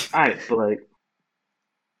 Alright, but like,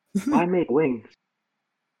 why make wings?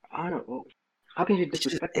 I don't know. How can you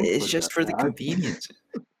disrespect wings? It's just for the convenience.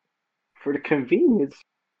 For the convenience.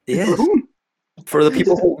 Yeah, For whom? for the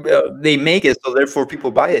people who they make it, so therefore people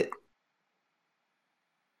buy it.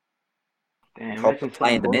 Damn, Called imagine supply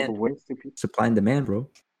and selling demand. horrible wings to people. Supply and demand, bro.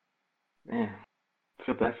 Man, I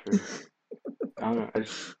feel bad for. I don't know. I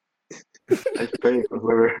just pray for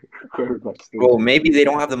whoever buys it. Well, maybe they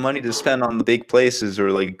don't have the money to spend on the big places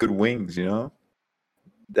or like good wings, you know?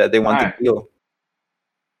 That they want Alright. the deal.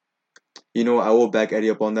 You know, I will back Eddie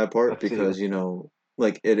up on that part Let's see. because, you know,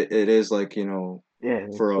 like it is like, you know, Yeah,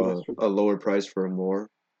 for that's true. a lower price for more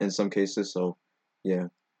in some cases. So, yeah,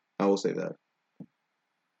 I will say that.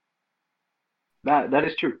 That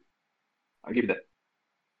is true. I'll give you that.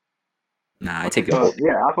 Nah, I take the whole But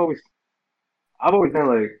yeah, I've always been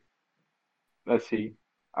like, let's see,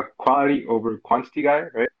 a quality over quantity guy,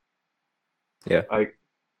 right? Yeah. Like,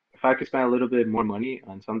 if I could spend a little bit more money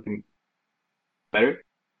on something better,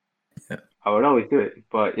 Yeah. I would always do it.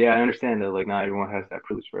 But yeah, I understand that like not everyone has that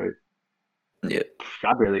privilege, right? Yeah.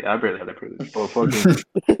 I barely have that privilege. But fucking,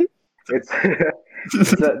 it's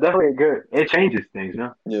definitely good. It changes things, you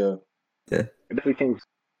know. Yeah. It definitely changes.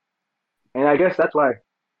 And I guess that's why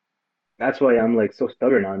I'm like so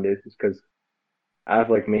stubborn on this, is because I've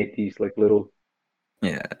like made these like little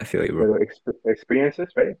Yeah, I feel you, bro. experiences,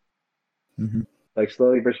 right? Mhm. Like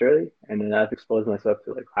slowly but surely, and then I've exposed myself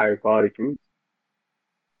to like higher quality foods,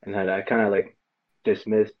 and then I kind of like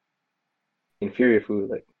dismissed inferior food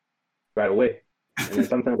like right away. And then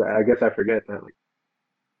sometimes I guess I forget that like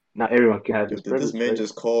not everyone can have this Dude, did this privilege. man Right?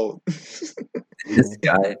 just call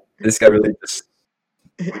This guy really just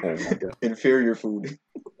Oh my God. inferior food?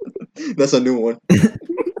 That's a new one.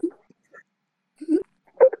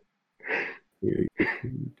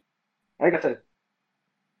 Like I said,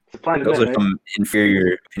 supply and those demand, are right? some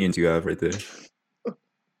inferior opinions you have right there. What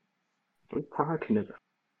are you talking about?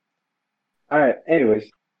 All right. Anyways,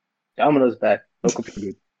 Domino's back. Local pizza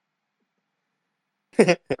good.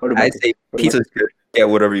 Go to I Marcus. say Go to pizza's good. Yeah,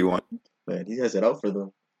 whatever you want. Man, he has it out for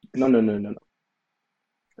them. Marcus. No.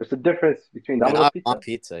 There's a difference between And Domino's I pizza want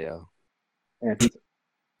pizza, yo. and pizza.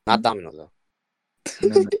 Not Domino's though.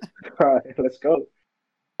 All right, let's go.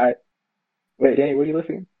 All right. Wait, Danny, where do you live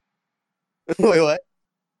again? Wait, what?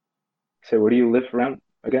 So, where do you live around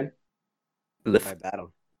again? My Lift.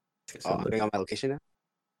 battle. Oh, I'm putting on my location now.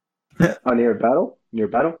 Oh, near Battle? Near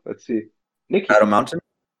Battle? Let's see. Nikki. Battle Mountain?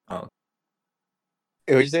 Hey,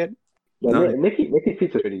 what you said? Yeah, No. Nikki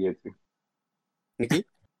pizza's pretty good too. Nikki?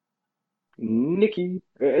 Nikki.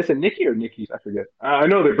 Is it Nikki or Nikki's? I forget. I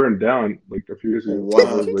know they burned down like a few years ago.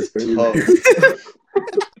 Wow. It was, like,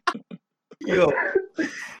 Yo.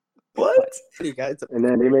 What? You guys. and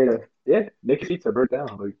then they made Nikki Pizza burned down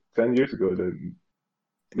like 10 years ago. Then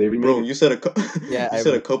they remade Bro, it. you said Yeah, you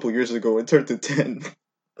said a couple years ago it turned to 10.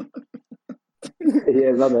 Yeah,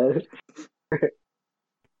 it's not bad.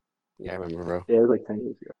 Yeah, I remember, bro. Yeah, it was like 10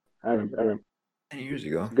 years ago. I remember. 10 years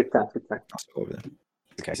ago. Good time. I'll stick over there.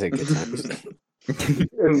 Okay, I said good times.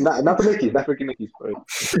 And not for Nikki's, not for Nikki's, but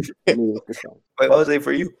I mean, it was good time. Wait, what was it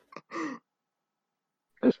for you?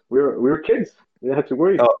 We were kids. We didn't have to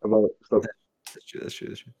worry Oh. about stuff. That's true. That's true.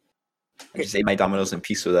 That's true. I just ate my Domino's in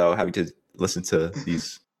peace without having to listen to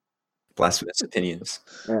these blasphemous opinions.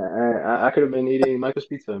 I could have been eating Michael's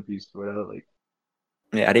Pizza in peace without like.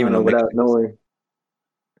 Yeah, I didn't even know. Without knowing.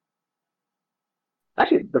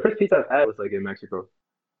 Actually, the first pizza I've had was like in Mexico,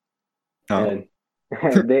 and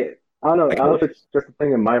they. I don't know. I don't know if it's just a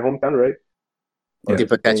thing in my hometown, right? Or you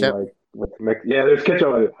put ketchup? Yeah, there's ketchup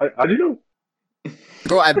on it. How do you know?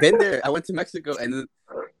 Bro, I've been there. I went to Mexico and then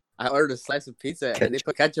I ordered a slice of pizza and they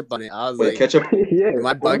put ketchup on it. I was like, ketchup? Yeah. Am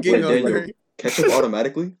I bugging over? Ketchup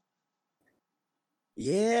automatically?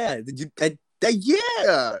 Yeah. Did you?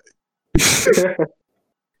 Yeah.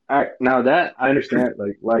 All right, now that I understand,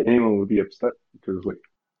 like why anyone would be upset because like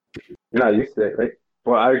you're not used to it, right?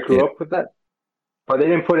 Well, I grew up with that, but they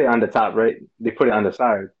didn't put it on the top, right? They put it on the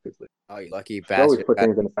side. Like, Oh, you lucky they always bastard. put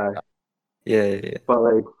things on the side. Yeah. But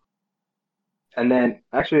like, and then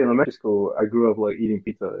actually in elementary school, I grew up like eating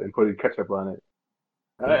pizza and putting ketchup on it.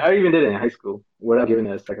 I even did it in high school without giving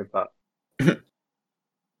it a second thought.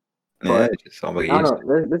 But just all I don't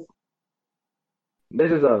know.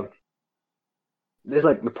 There's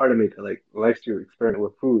like the part of me that like likes to experiment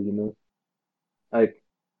with food, you know. Like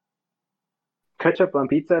ketchup on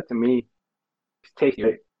pizza to me is tasty,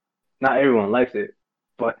 right? Not everyone likes it,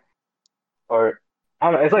 but or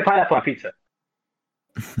I don't know. It's like pineapple on pizza.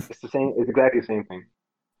 It's the same. It's exactly the same thing.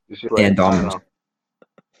 It's just like and Domino's.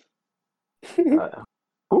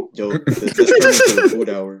 Yo, this turned into the food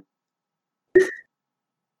hour.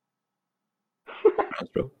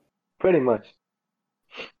 Pretty much.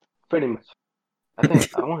 I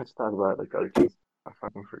think I wanted to talk about like other things. I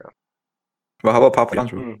fucking forgot. Well, how about Papa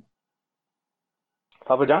John's, bro?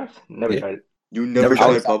 Papa John's? Never tried it. You never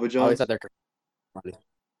tried Papa I always John's? thought they're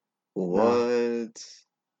What?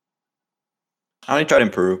 I only tried in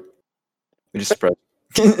Peru. We just spread.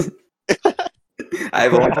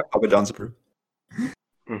 I've only tried Papa John's in Peru.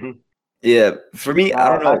 Mm-hmm. Yeah, for me,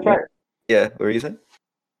 I don't know. Yeah, what were you saying?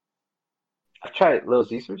 I've tried Little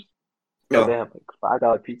Caesars. No. They have like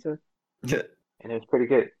 $5 pizza. Yeah. And it was pretty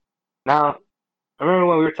good. Now, I remember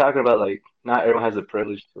when we were talking about like not everyone has the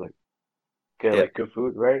privilege to like get like good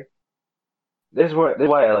food, right? This is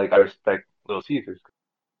why I respect Little Caesars.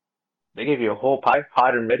 They give you a whole pie,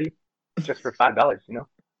 hot and ready, just for $5, you know.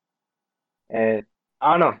 And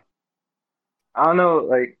I don't know,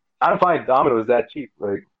 like I don't find Domino's that cheap,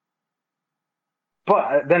 like.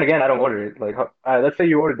 But then again, I don't order it. Like, let's say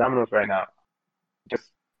you order Domino's right now, just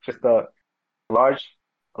a large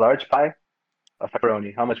pie of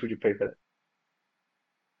pepperoni. How much would you pay for that?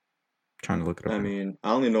 Trying to look it up. I mean,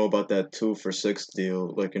 I only know about that 2 for $6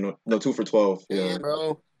 deal. Like, you know, no, 2 for $12. Yeah,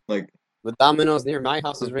 bro. Like the Domino's near my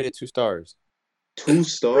house is rated 2 stars. 2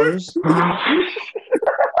 stars?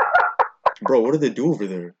 Bro, what do they do over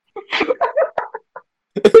there?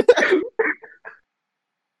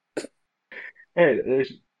 Hey,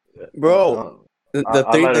 there's bro.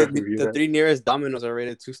 The three nearest Domino's are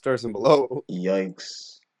rated 2 stars and below.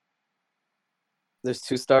 Yikes! There's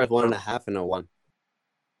 2 stars, 1.5, and a 1.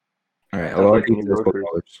 All right, like New Yorkers.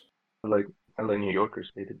 Like New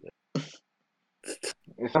Yorkers rated that.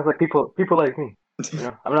 It sounds like people like me. You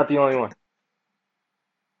know, I'm not the only one.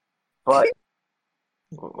 But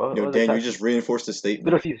yo, Dan, you just reinforced the statement.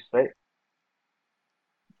 Little Caesars, right?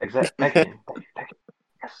 Exactly. Thank you.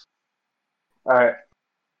 Yes. All right.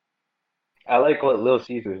 I like what Little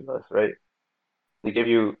Caesars does, right? They give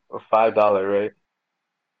you a $5, right?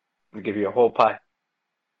 They give you a whole pie,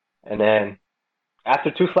 and then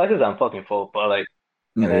after 2 slices, I'm fucking full. But like,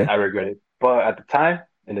 and then I regret it. But at the time,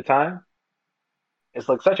 it's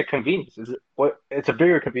like such a convenience. It's a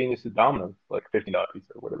bigger convenience than Domino's, like $15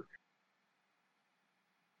 pizza or whatever.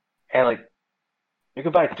 And like, you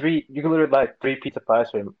could literally buy 3 pizza pies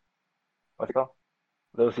from what's it called,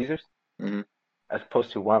 Little Caesars, as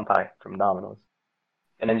opposed to 1 pie from Domino's.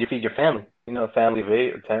 And then you feed your family. You know, a family of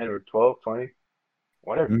 8 or 10 or 12, 20,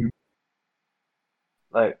 whatever. Mm-hmm.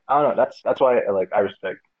 Like, I don't know. That's why I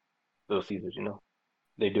respect Little Caesars. You know,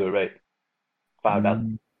 they do it right.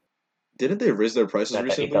 $5. Didn't they raise their prices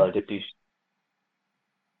recently? $8 dip dish.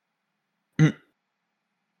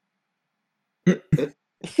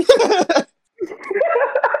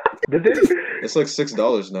 Did they? It's like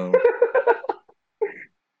 $6 now.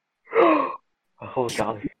 A whole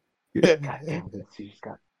dollar. God damn, Little Caesars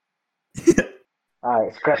got. All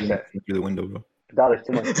right, scratch that. Through the window, bro. $1's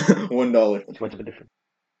too much. $1. Too much of a difference.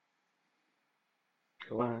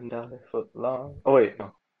 $1 foot long. Oh wait,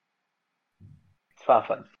 no. It's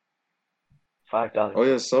 $5. $5. Oh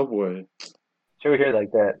yeah, Subway. Should we hear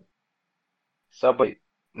like that? Subway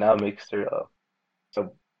now makes their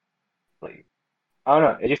I don't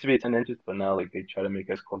know. It used to be 10 inches, but now like they try to make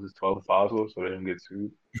it as close as 12 as possible so they don't get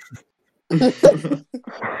sued.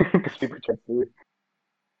 Because people try to sue it.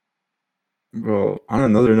 Bro, on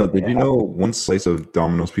another note, did you Yeah. know one slice of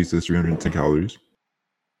Domino's pizza is 310 calories?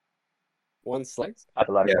 One slice? That's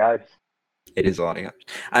a lot Yeah. of guys. It is a lot of calories.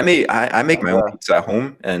 I make my own Yeah. pizza at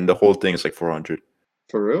home, and the whole thing is like 400.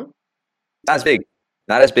 For real? Not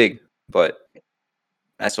as big, but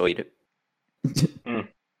I still eat it.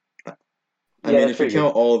 I Yeah, mean, that's if you pretty good.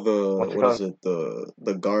 count all the What's it what is called? it,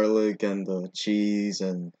 the garlic and the cheese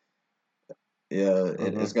and yeah,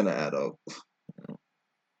 it's gonna add up.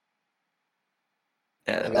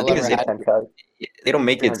 Yeah, Have the y'all thing ever is had- they don't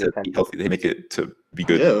make it to 310. be healthy. They make it to be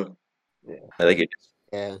good. Yeah. I like it.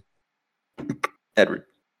 Yeah. Edward.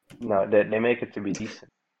 No, they make it to be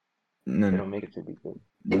decent. No, They no, don't make it to be good.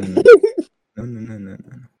 no, no.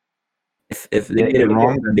 If they They get it make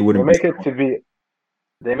wrong, it- then they They wouldn't. make it to be.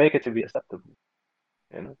 They make it to be acceptable.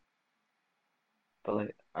 You know. But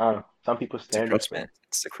like, I don't know. Some people's It's the standards. crust, man.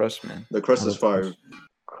 It's the crust, man. The crust I is love the fire.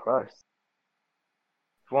 Crust.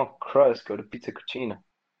 If you want crust, go to Pizza Cucina.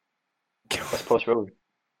 West Post Road.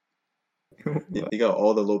 You got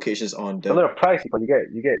all the locations on It's a deck. little pricey, but you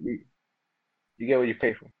get what you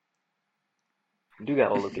pay for. You do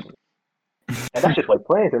got all locations. And that's just like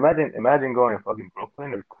planes. Imagine going to fucking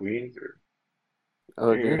Brooklyn or Queens or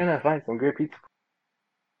Oh, you're yeah. gonna find some good pizza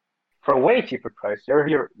for a way cheaper price. You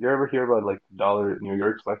ever hear about like $1 New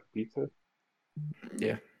York slice of pizza?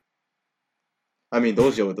 Yeah. I mean,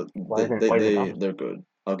 those Why isn't Domino's? they're good.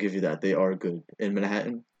 I'll give you that. They are good in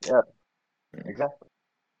Manhattan. Exactly.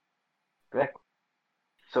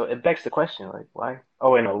 So it begs the question, like, why?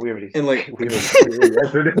 Oh wait, no, we already And like, we already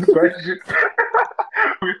answered this question.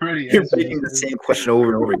 We already You're answered repeating the this. same question over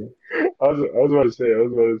and over again. I was about to say.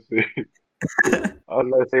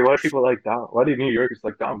 Why do people like Dom? Why do New Yorkers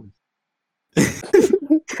like Domino's? But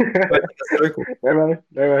it's a circle. Never mind.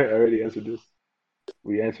 I already answered this.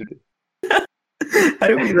 We answered it. How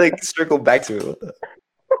do we like circle back to it? What the-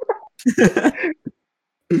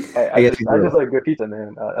 I guess just you do. like good pizza,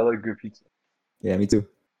 man. I like good pizza. Yeah, me too.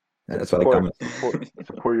 Yeah, that's why I like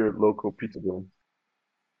Support your local pizza joint.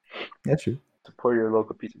 Yeah, true. Support your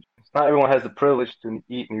local pizza joints. Not everyone has the privilege to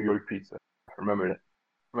eat New York pizza. Remember that.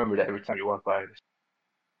 Remember that every time you walk by.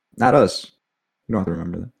 Not us. You don't have to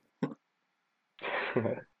remember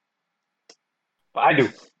that. But I do.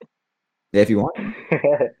 Yeah, if you want.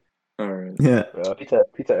 all right. Yeah.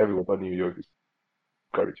 Pizza everywhere but New York is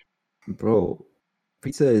garbage. Bro,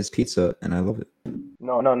 pizza is pizza, and I love it.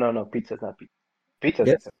 No. Pizza is not pizza. Pizza is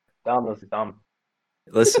Yes. pizza. Domino's is Domino's.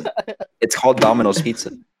 Listen, it's called Domino's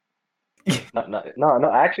Pizza.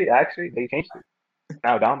 No. Actually, they changed it.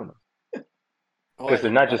 Now Domino's. Oh, Because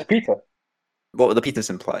they're not just pizza. Well, the pizza's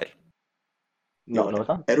implied. No, it's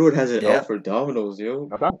not. Edward has it Yeah. out for Domino's, yo.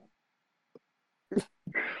 No, it's not.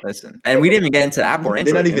 Listen, and we didn't even get into Apple or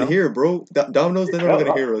They're not Android, even here, bro. Domino's, they're not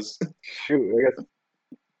gonna hear us. Shoot,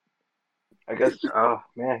 I guess. Oh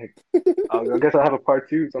man, I guess I'll have a part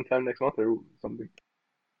 2 sometime next month or something.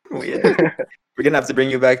 Oh, yeah. We're gonna have to bring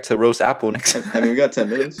you back to roast Apple next time. I mean, we got 10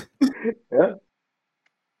 minutes. Yeah.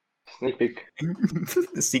 Sneak peek.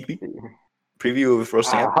 The sneak peek preview of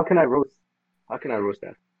roasting Apple. How can I roast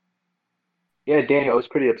that? Yeah, Daniel, I was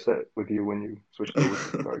pretty upset with you when you switched over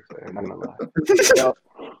to the dark side. I'm not gonna lie. Yo,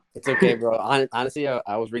 it's okay, bro. Honestly,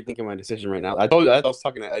 I was rethinking my decision right now. I told you I was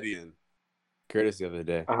talking to Eddie and Curtis the other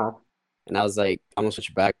day, and I was like, I'm gonna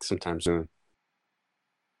switch back sometime soon.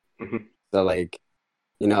 Mhm. So like,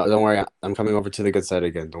 don't worry, I'm coming over to the good side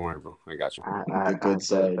again. Don't worry, bro. I got you. The good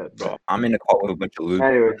side. Bro, I'm in a call with a bunch of losers.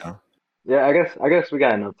 Anyway. right now. Yeah, I guess we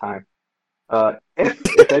got enough time.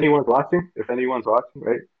 If anyone's watching,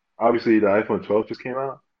 right? Obviously, the iPhone 12 just came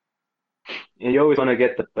out, and you always want to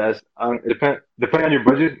get the best. Depending on your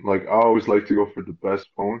budget. Like I always like to go for the best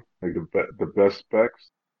phone, like the best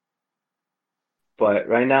specs. But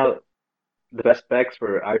right now, the best specs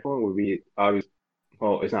for iPhone would be obvious.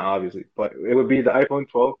 Well, it's not obviously, but it would be the iPhone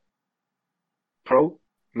 12 Pro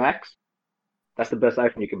Max. That's the best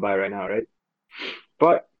iPhone you can buy right now, right?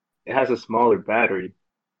 But it has a smaller battery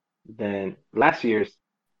than last year's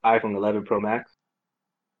iPhone 11 Pro Max.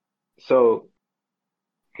 So,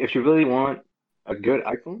 if you really want a good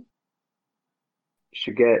iPhone, you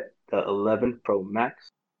should get the 11 Pro Max.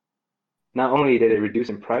 Not only did it reduce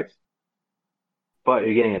in price, but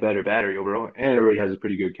you're getting a better battery overall, and it already has a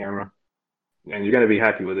pretty good camera, and you're gonna be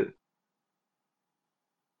happy with it.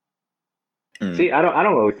 See, I don't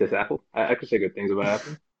always diss Apple. I could say good things about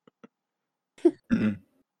Apple,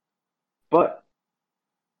 but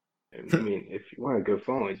I mean, if you want a good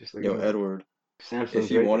phone, it's just like Yo, Edward. Samsung's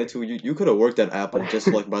If you right wanted there. to, you could have worked at Apple just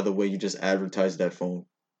like by the way you just advertised that phone.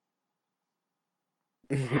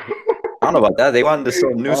 I don't know about that. They wanted to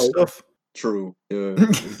sell new Alright. stuff. True. Yeah.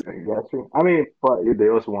 Gotcha. I mean, but they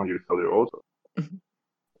also want you to sell their old stuff.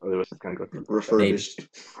 Otherwise, it's gonna go through. Refurbished.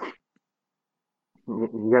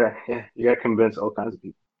 You gotta convince all kinds of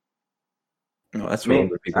people. No, that's I what mean,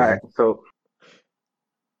 older people all do. right. So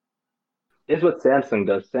here's what Samsung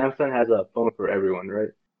does. Samsung has a phone for everyone, right?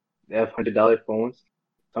 They have $100 phones,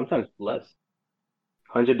 sometimes less.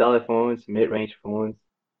 $100 phones, mid-range phones,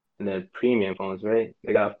 and then premium phones, right?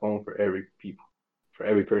 They got a phone for every people, for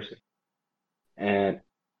every person, and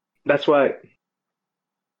that's why.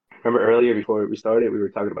 Remember earlier before we started, we were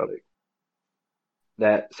talking about it.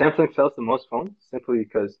 That Samsung sells the most phones simply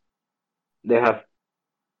because they have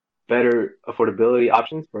better affordability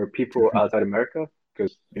options for people outside America.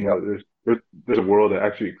 Because there's a world that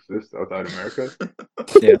actually exists outside America.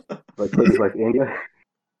 Yeah. Like places like India,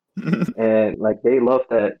 and like they love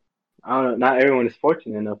that. I don't know. Not everyone is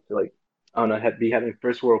fortunate enough to like I don't know be having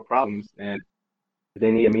first world problems, and if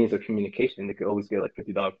they need a means of communication, they could always get like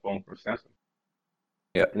 $50 phone from Samsung.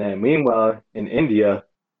 Yeah. And then meanwhile in India,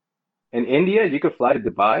 you could fly to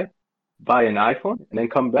Dubai, buy an iPhone, and then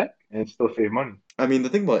come back and still save money. I mean, the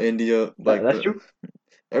thing about India, like That's true.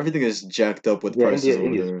 everything is jacked up with Yeah, prices over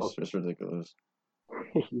India's there. It's ridiculous.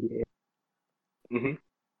 yeah.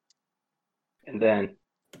 And then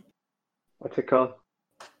what's it called?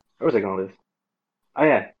 Where was I going with this? Oh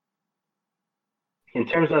yeah. In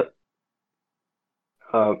terms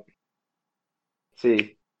of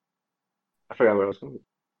see, I forgot where I was going.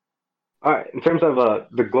 All right, in terms of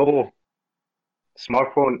the global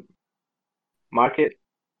smartphone market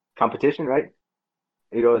competition, right?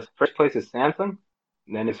 It goes first place is Samsung,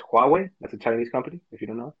 then it's Huawei, that's a Chinese company, if you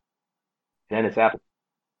don't know. And then it's Apple.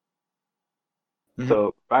 Mhm.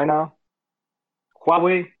 So right now,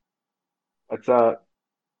 Huawei, it's a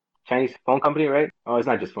Chinese phone company, right? Oh, it's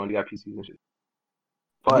not just phone, they got PCs and shit.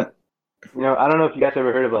 But I don't know if you guys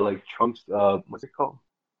ever heard about like Trump's what's it called?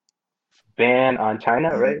 Ban on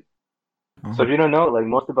China, right? So if you don't know, like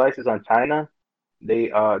most devices on China,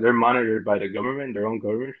 they're monitored by the government, their own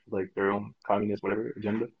government, like their own communist whatever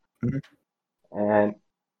agenda. Mhm. And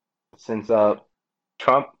since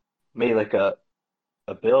Trump made like a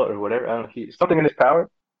bill or whatever, I don't know, something in his power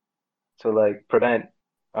to like prevent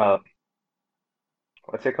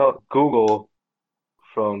what's it called? Google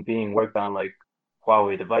from being worked on like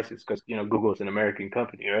Huawei devices because Google is an American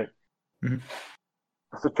company, right? Mhm.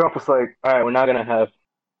 So Trump was like, all right, we're not gonna have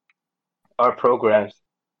our programs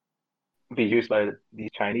be used by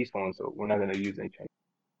these Chinese phones, so we're not gonna use any Chinese.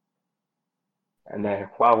 And then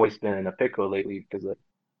Huawei's been in a pickle lately because like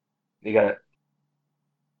they gotta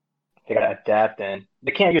adapt and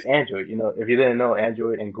they can't use Android. If you didn't know,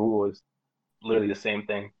 Android and Google is literally the same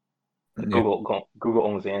thing. Yeah. Google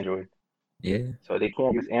owns Android, Yeah. so they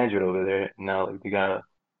can't use Android over there now. Like they gotta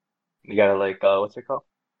like what's it called?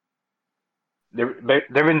 They've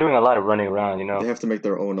been doing a lot of running around, They have to make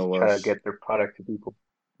their own try to OS. get their product to people.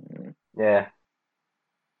 Yeah.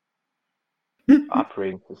 Yeah,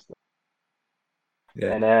 operating system.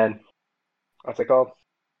 Yeah. And then what's it called?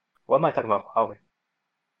 What am I talking about? Huawei.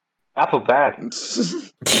 Apple bad. You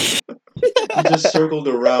just circled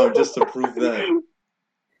around just to prove that.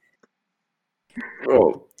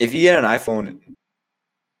 Bro, if you get an iPhone,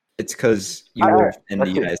 it's because you live in the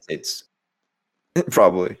United States.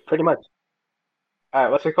 Probably. Pretty much. All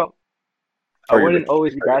right, what's it called? I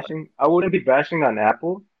wouldn't be bashing on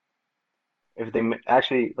Apple if they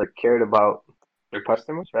actually like cared about their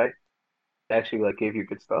customers, right? They actually like gave you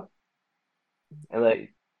good stuff. And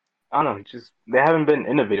like I don't know, just they haven't been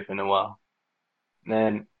innovative in a while. And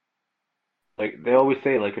then like they always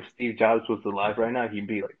say like if Steve Jobs was alive right now, he'd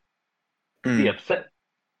be upset.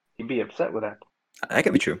 He'd be upset with Apple. That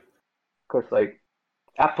could be true. Because like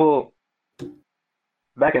Apple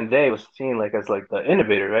back in the day was seen like as like the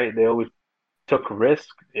innovator, right? They always took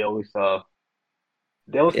risk. They always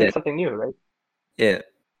did something new, right? Yeah.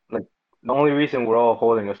 Like the only reason we're all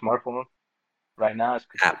holding a smartphone right now is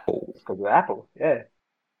Apple. because of Apple, yeah.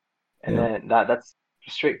 And then that's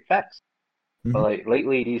just straight facts. Mhm. But like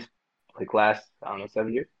lately, these like last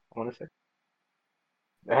 7 years, I want to say,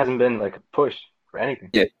 there hasn't been like a push for anything.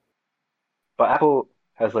 Yeah. But Apple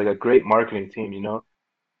has like a great marketing team,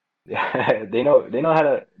 Yeah, they know how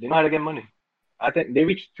to get money. I think they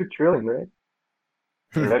reached 2 trillion, right?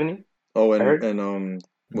 In revenue. Oh, and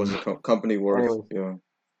what's the company worth? Anyways.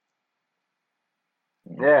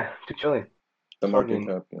 Yeah, 2 trillion. The market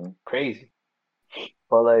cap, yeah. Crazy.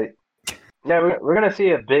 But like, yeah, we're gonna see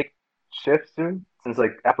a big shift soon since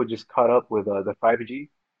like Apple just caught up with the 5G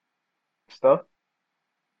stuff.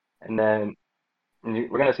 And then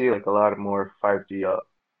we're gonna see like a lot more 5G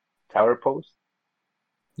tower posts,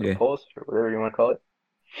 Yeah. posts or whatever you want to call it.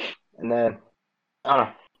 And then I don't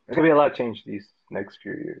know. There's gonna be a lot of change these next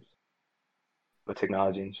few years with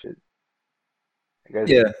technology and shit. I guess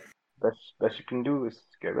Yeah. best you can do is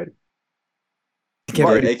get ready. Get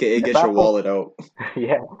Or ready. AKA get your Apple- wallet out.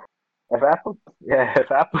 Yeah. If Apple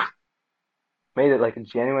made it like a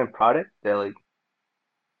genuine product that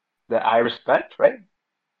I respect, right?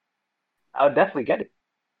 I would definitely get it.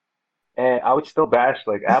 And I would still bash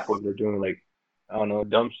like Apple if they're doing like I don't know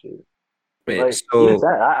dumb shit. Wait, Like even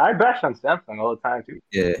I bash on Samsung all the time too.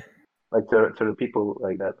 yeah. Like to the people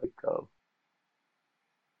like that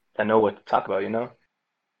that know what to talk about, you know.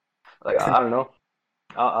 Like I don't know.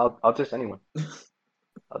 I'll diss anyone.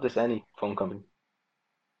 I'll diss any phone company.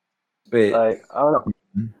 Wait. Like I don't know.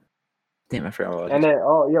 Damn, I forgot what. And then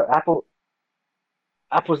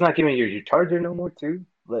Apple's not giving you your charger no more too.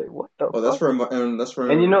 Like what the? Oh, that's fuck? for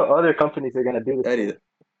And you know other companies are gonna do this. Eddie.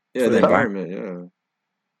 Yeah, For the the environment.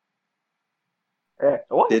 Yeah, Yeah,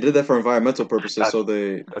 what? they did that for environmental purposes. That's- So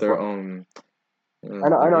they're what- yeah,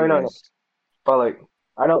 I know. But like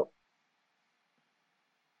I know.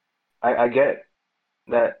 I get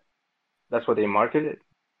that that's what they marketed,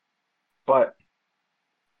 but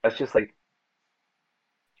that's just like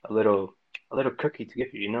a little cookie to give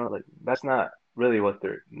you, you know? Like that's not really what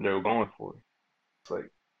they're going for. It's like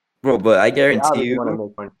Bro, but I they guarantee obviously want to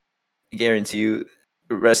make money.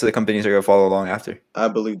 the rest of the companies are gonna follow along after. I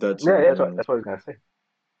believe that too. Yeah, that's what I was gonna say.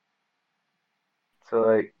 So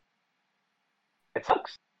like, it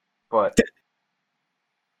sucks, but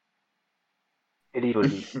it is what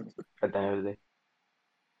it is at the end of the day.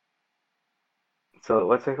 So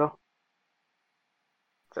what's it called?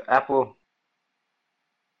 So Apple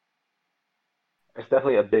is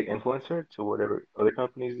definitely a big influencer to whatever other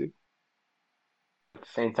companies do. At the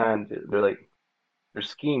same time, they're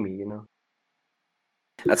scheming, you know.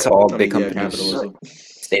 That's how all I big mean, yeah, companies capitalism.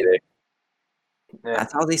 stay there. Yeah.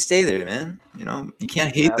 That's how they stay there, man. You know, you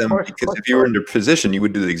can't hate Yeah, of them course, because if you were in their position, you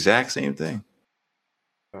would do the exact same thing.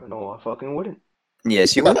 No, I fucking wouldn't.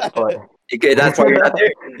 Yes, you would. But Okay, that's why you're not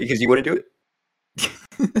there because you wouldn't do it.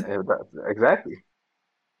 exactly.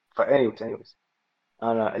 But anyways, I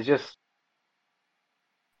don't know. It's just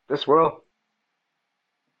this world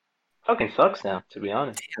fucking sucks now, to be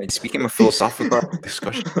honest. I mean, speaking of philosophical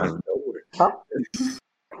discussion, out of nowhere. Huh?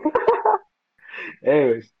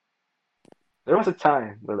 Anyways, there was a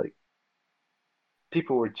time where like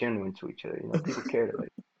people were genuine to each other. You know, people cared.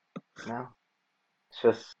 Like now, it's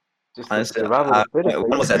just the Honestly, survival of the fittest.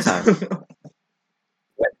 when was that time?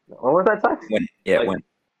 When was that time? When? Yeah, Like, when?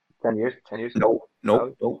 10 years. 10 years. No.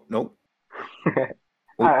 Oh. No. All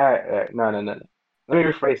right. No. Let me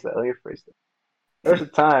rephrase that. There was a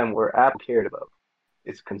time where Apple cared about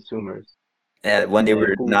its consumers. Yeah, when they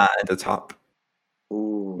were not at the top.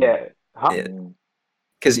 Ooh. Yeah. Huh? Yeah.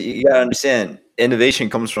 Because you gotta understand, innovation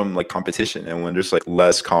comes from like competition, and when there's like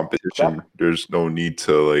less competition, there's no need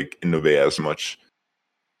to like innovate as much.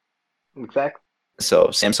 Exactly. So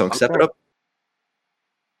Samsung, step it up.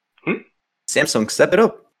 Samsung, step it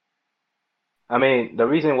up. I mean, the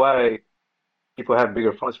reason why people have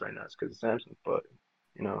bigger phones right now is because of Samsung, but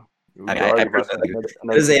you know, I personally it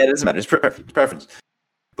doesn't matter. It's preference.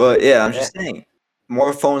 But yeah, I'm just saying,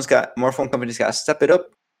 more phone companies got to step it up,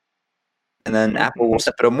 and then Apple will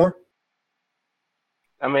step it up more.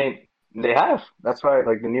 I mean, they have. That's why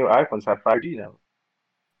like the new iPhones have 5G now,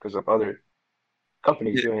 because of other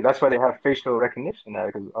companies doing it. That's why they have facial recognition now,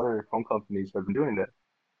 because other phone companies have been doing that.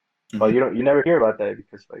 Mm-hmm. But you never hear about that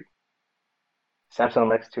because like Samsung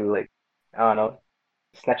likes to like I don't know,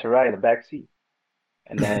 snatch a ride in the back seat,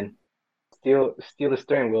 and then steal the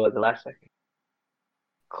steering wheel at the last second,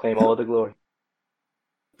 claim all the glory.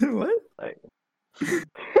 What? Like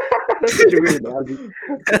that's such a weird analogy.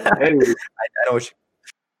 Anyways, I know what you.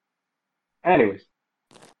 Anyways,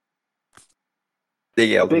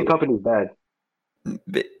 big company's bad.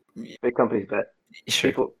 Big company's bad.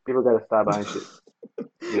 Sure. People gotta stop buying shit.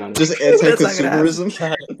 You know, just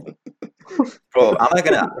anti-consumerism. Bro, I'm not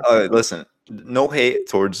gonna listen. No hate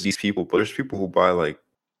towards these people, but there's people who buy like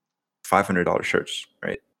 $500 shirts,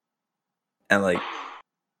 right? And like,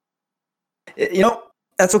 you know,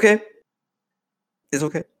 that's okay. It's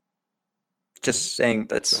okay. Just saying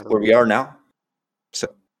that's where we are now.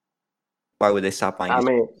 So why would they stop buying? I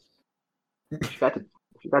mean, if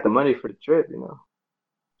you got the money for the trip, you know,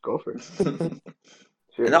 go for it.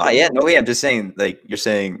 Sure. No, I'm just saying, like you're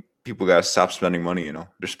saying, people gotta stop spending money. You know,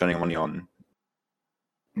 they're spending money on.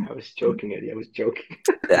 I was joking, Eddie. I was joking.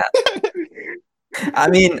 That. I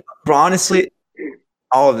mean, bro, honestly,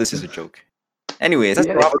 all of this is a joke, Anyways, that's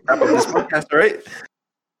wrap up this podcast, all right?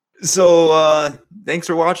 So thanks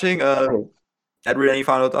for watching. Edward, any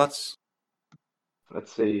final thoughts?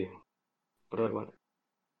 Let's see. What do I want?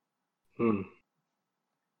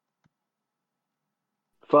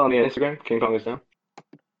 Follow me on Instagram, King Kong is down.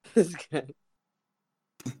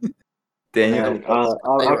 Daniel, And,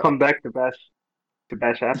 I'll come back to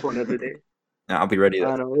bash Apple another day. I'll be ready.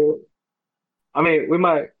 I mean, we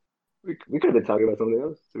could have been talking about something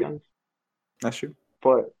else, to be honest. That's true.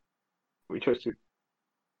 But we chose to.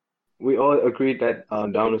 We all agreed that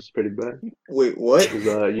Down was pretty bad. Wait, what? It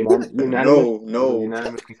was unanimous. No.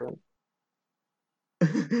 Unanimous consent.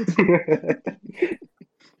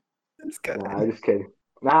 Nah, I'm just kidding.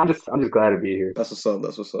 Nah, I'm just glad to be here. That's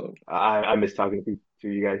what's up. I miss talking to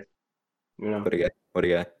you guys. You know. What a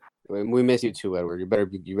guy. We miss you too, Edward. You better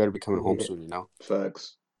be coming home soon. You know.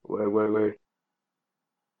 Facts. Where?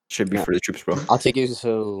 Should be for the troops, bro. I'll take you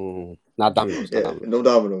to not Domino's. Yeah, no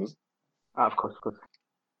Domino's. Of course.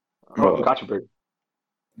 Oh, Gotcha Burger.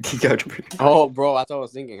 Gotcha Burger. Oh, bro, that's what I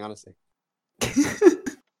was thinking. Honestly.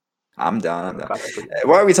 I'm down.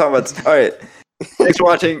 Why are we talking about this? All right. Thanks for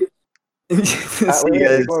watching. See you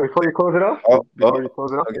guys. Before you close it off.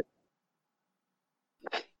 Okay.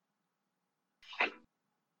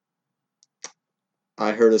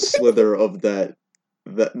 I heard a slither of that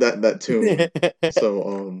tune.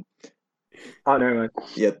 So Oh, never mind.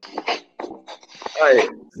 Yeah. All right.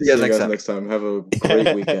 See you guys next time. Have a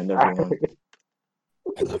great weekend, everyone.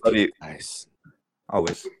 I love you guys.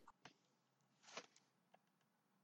 Always.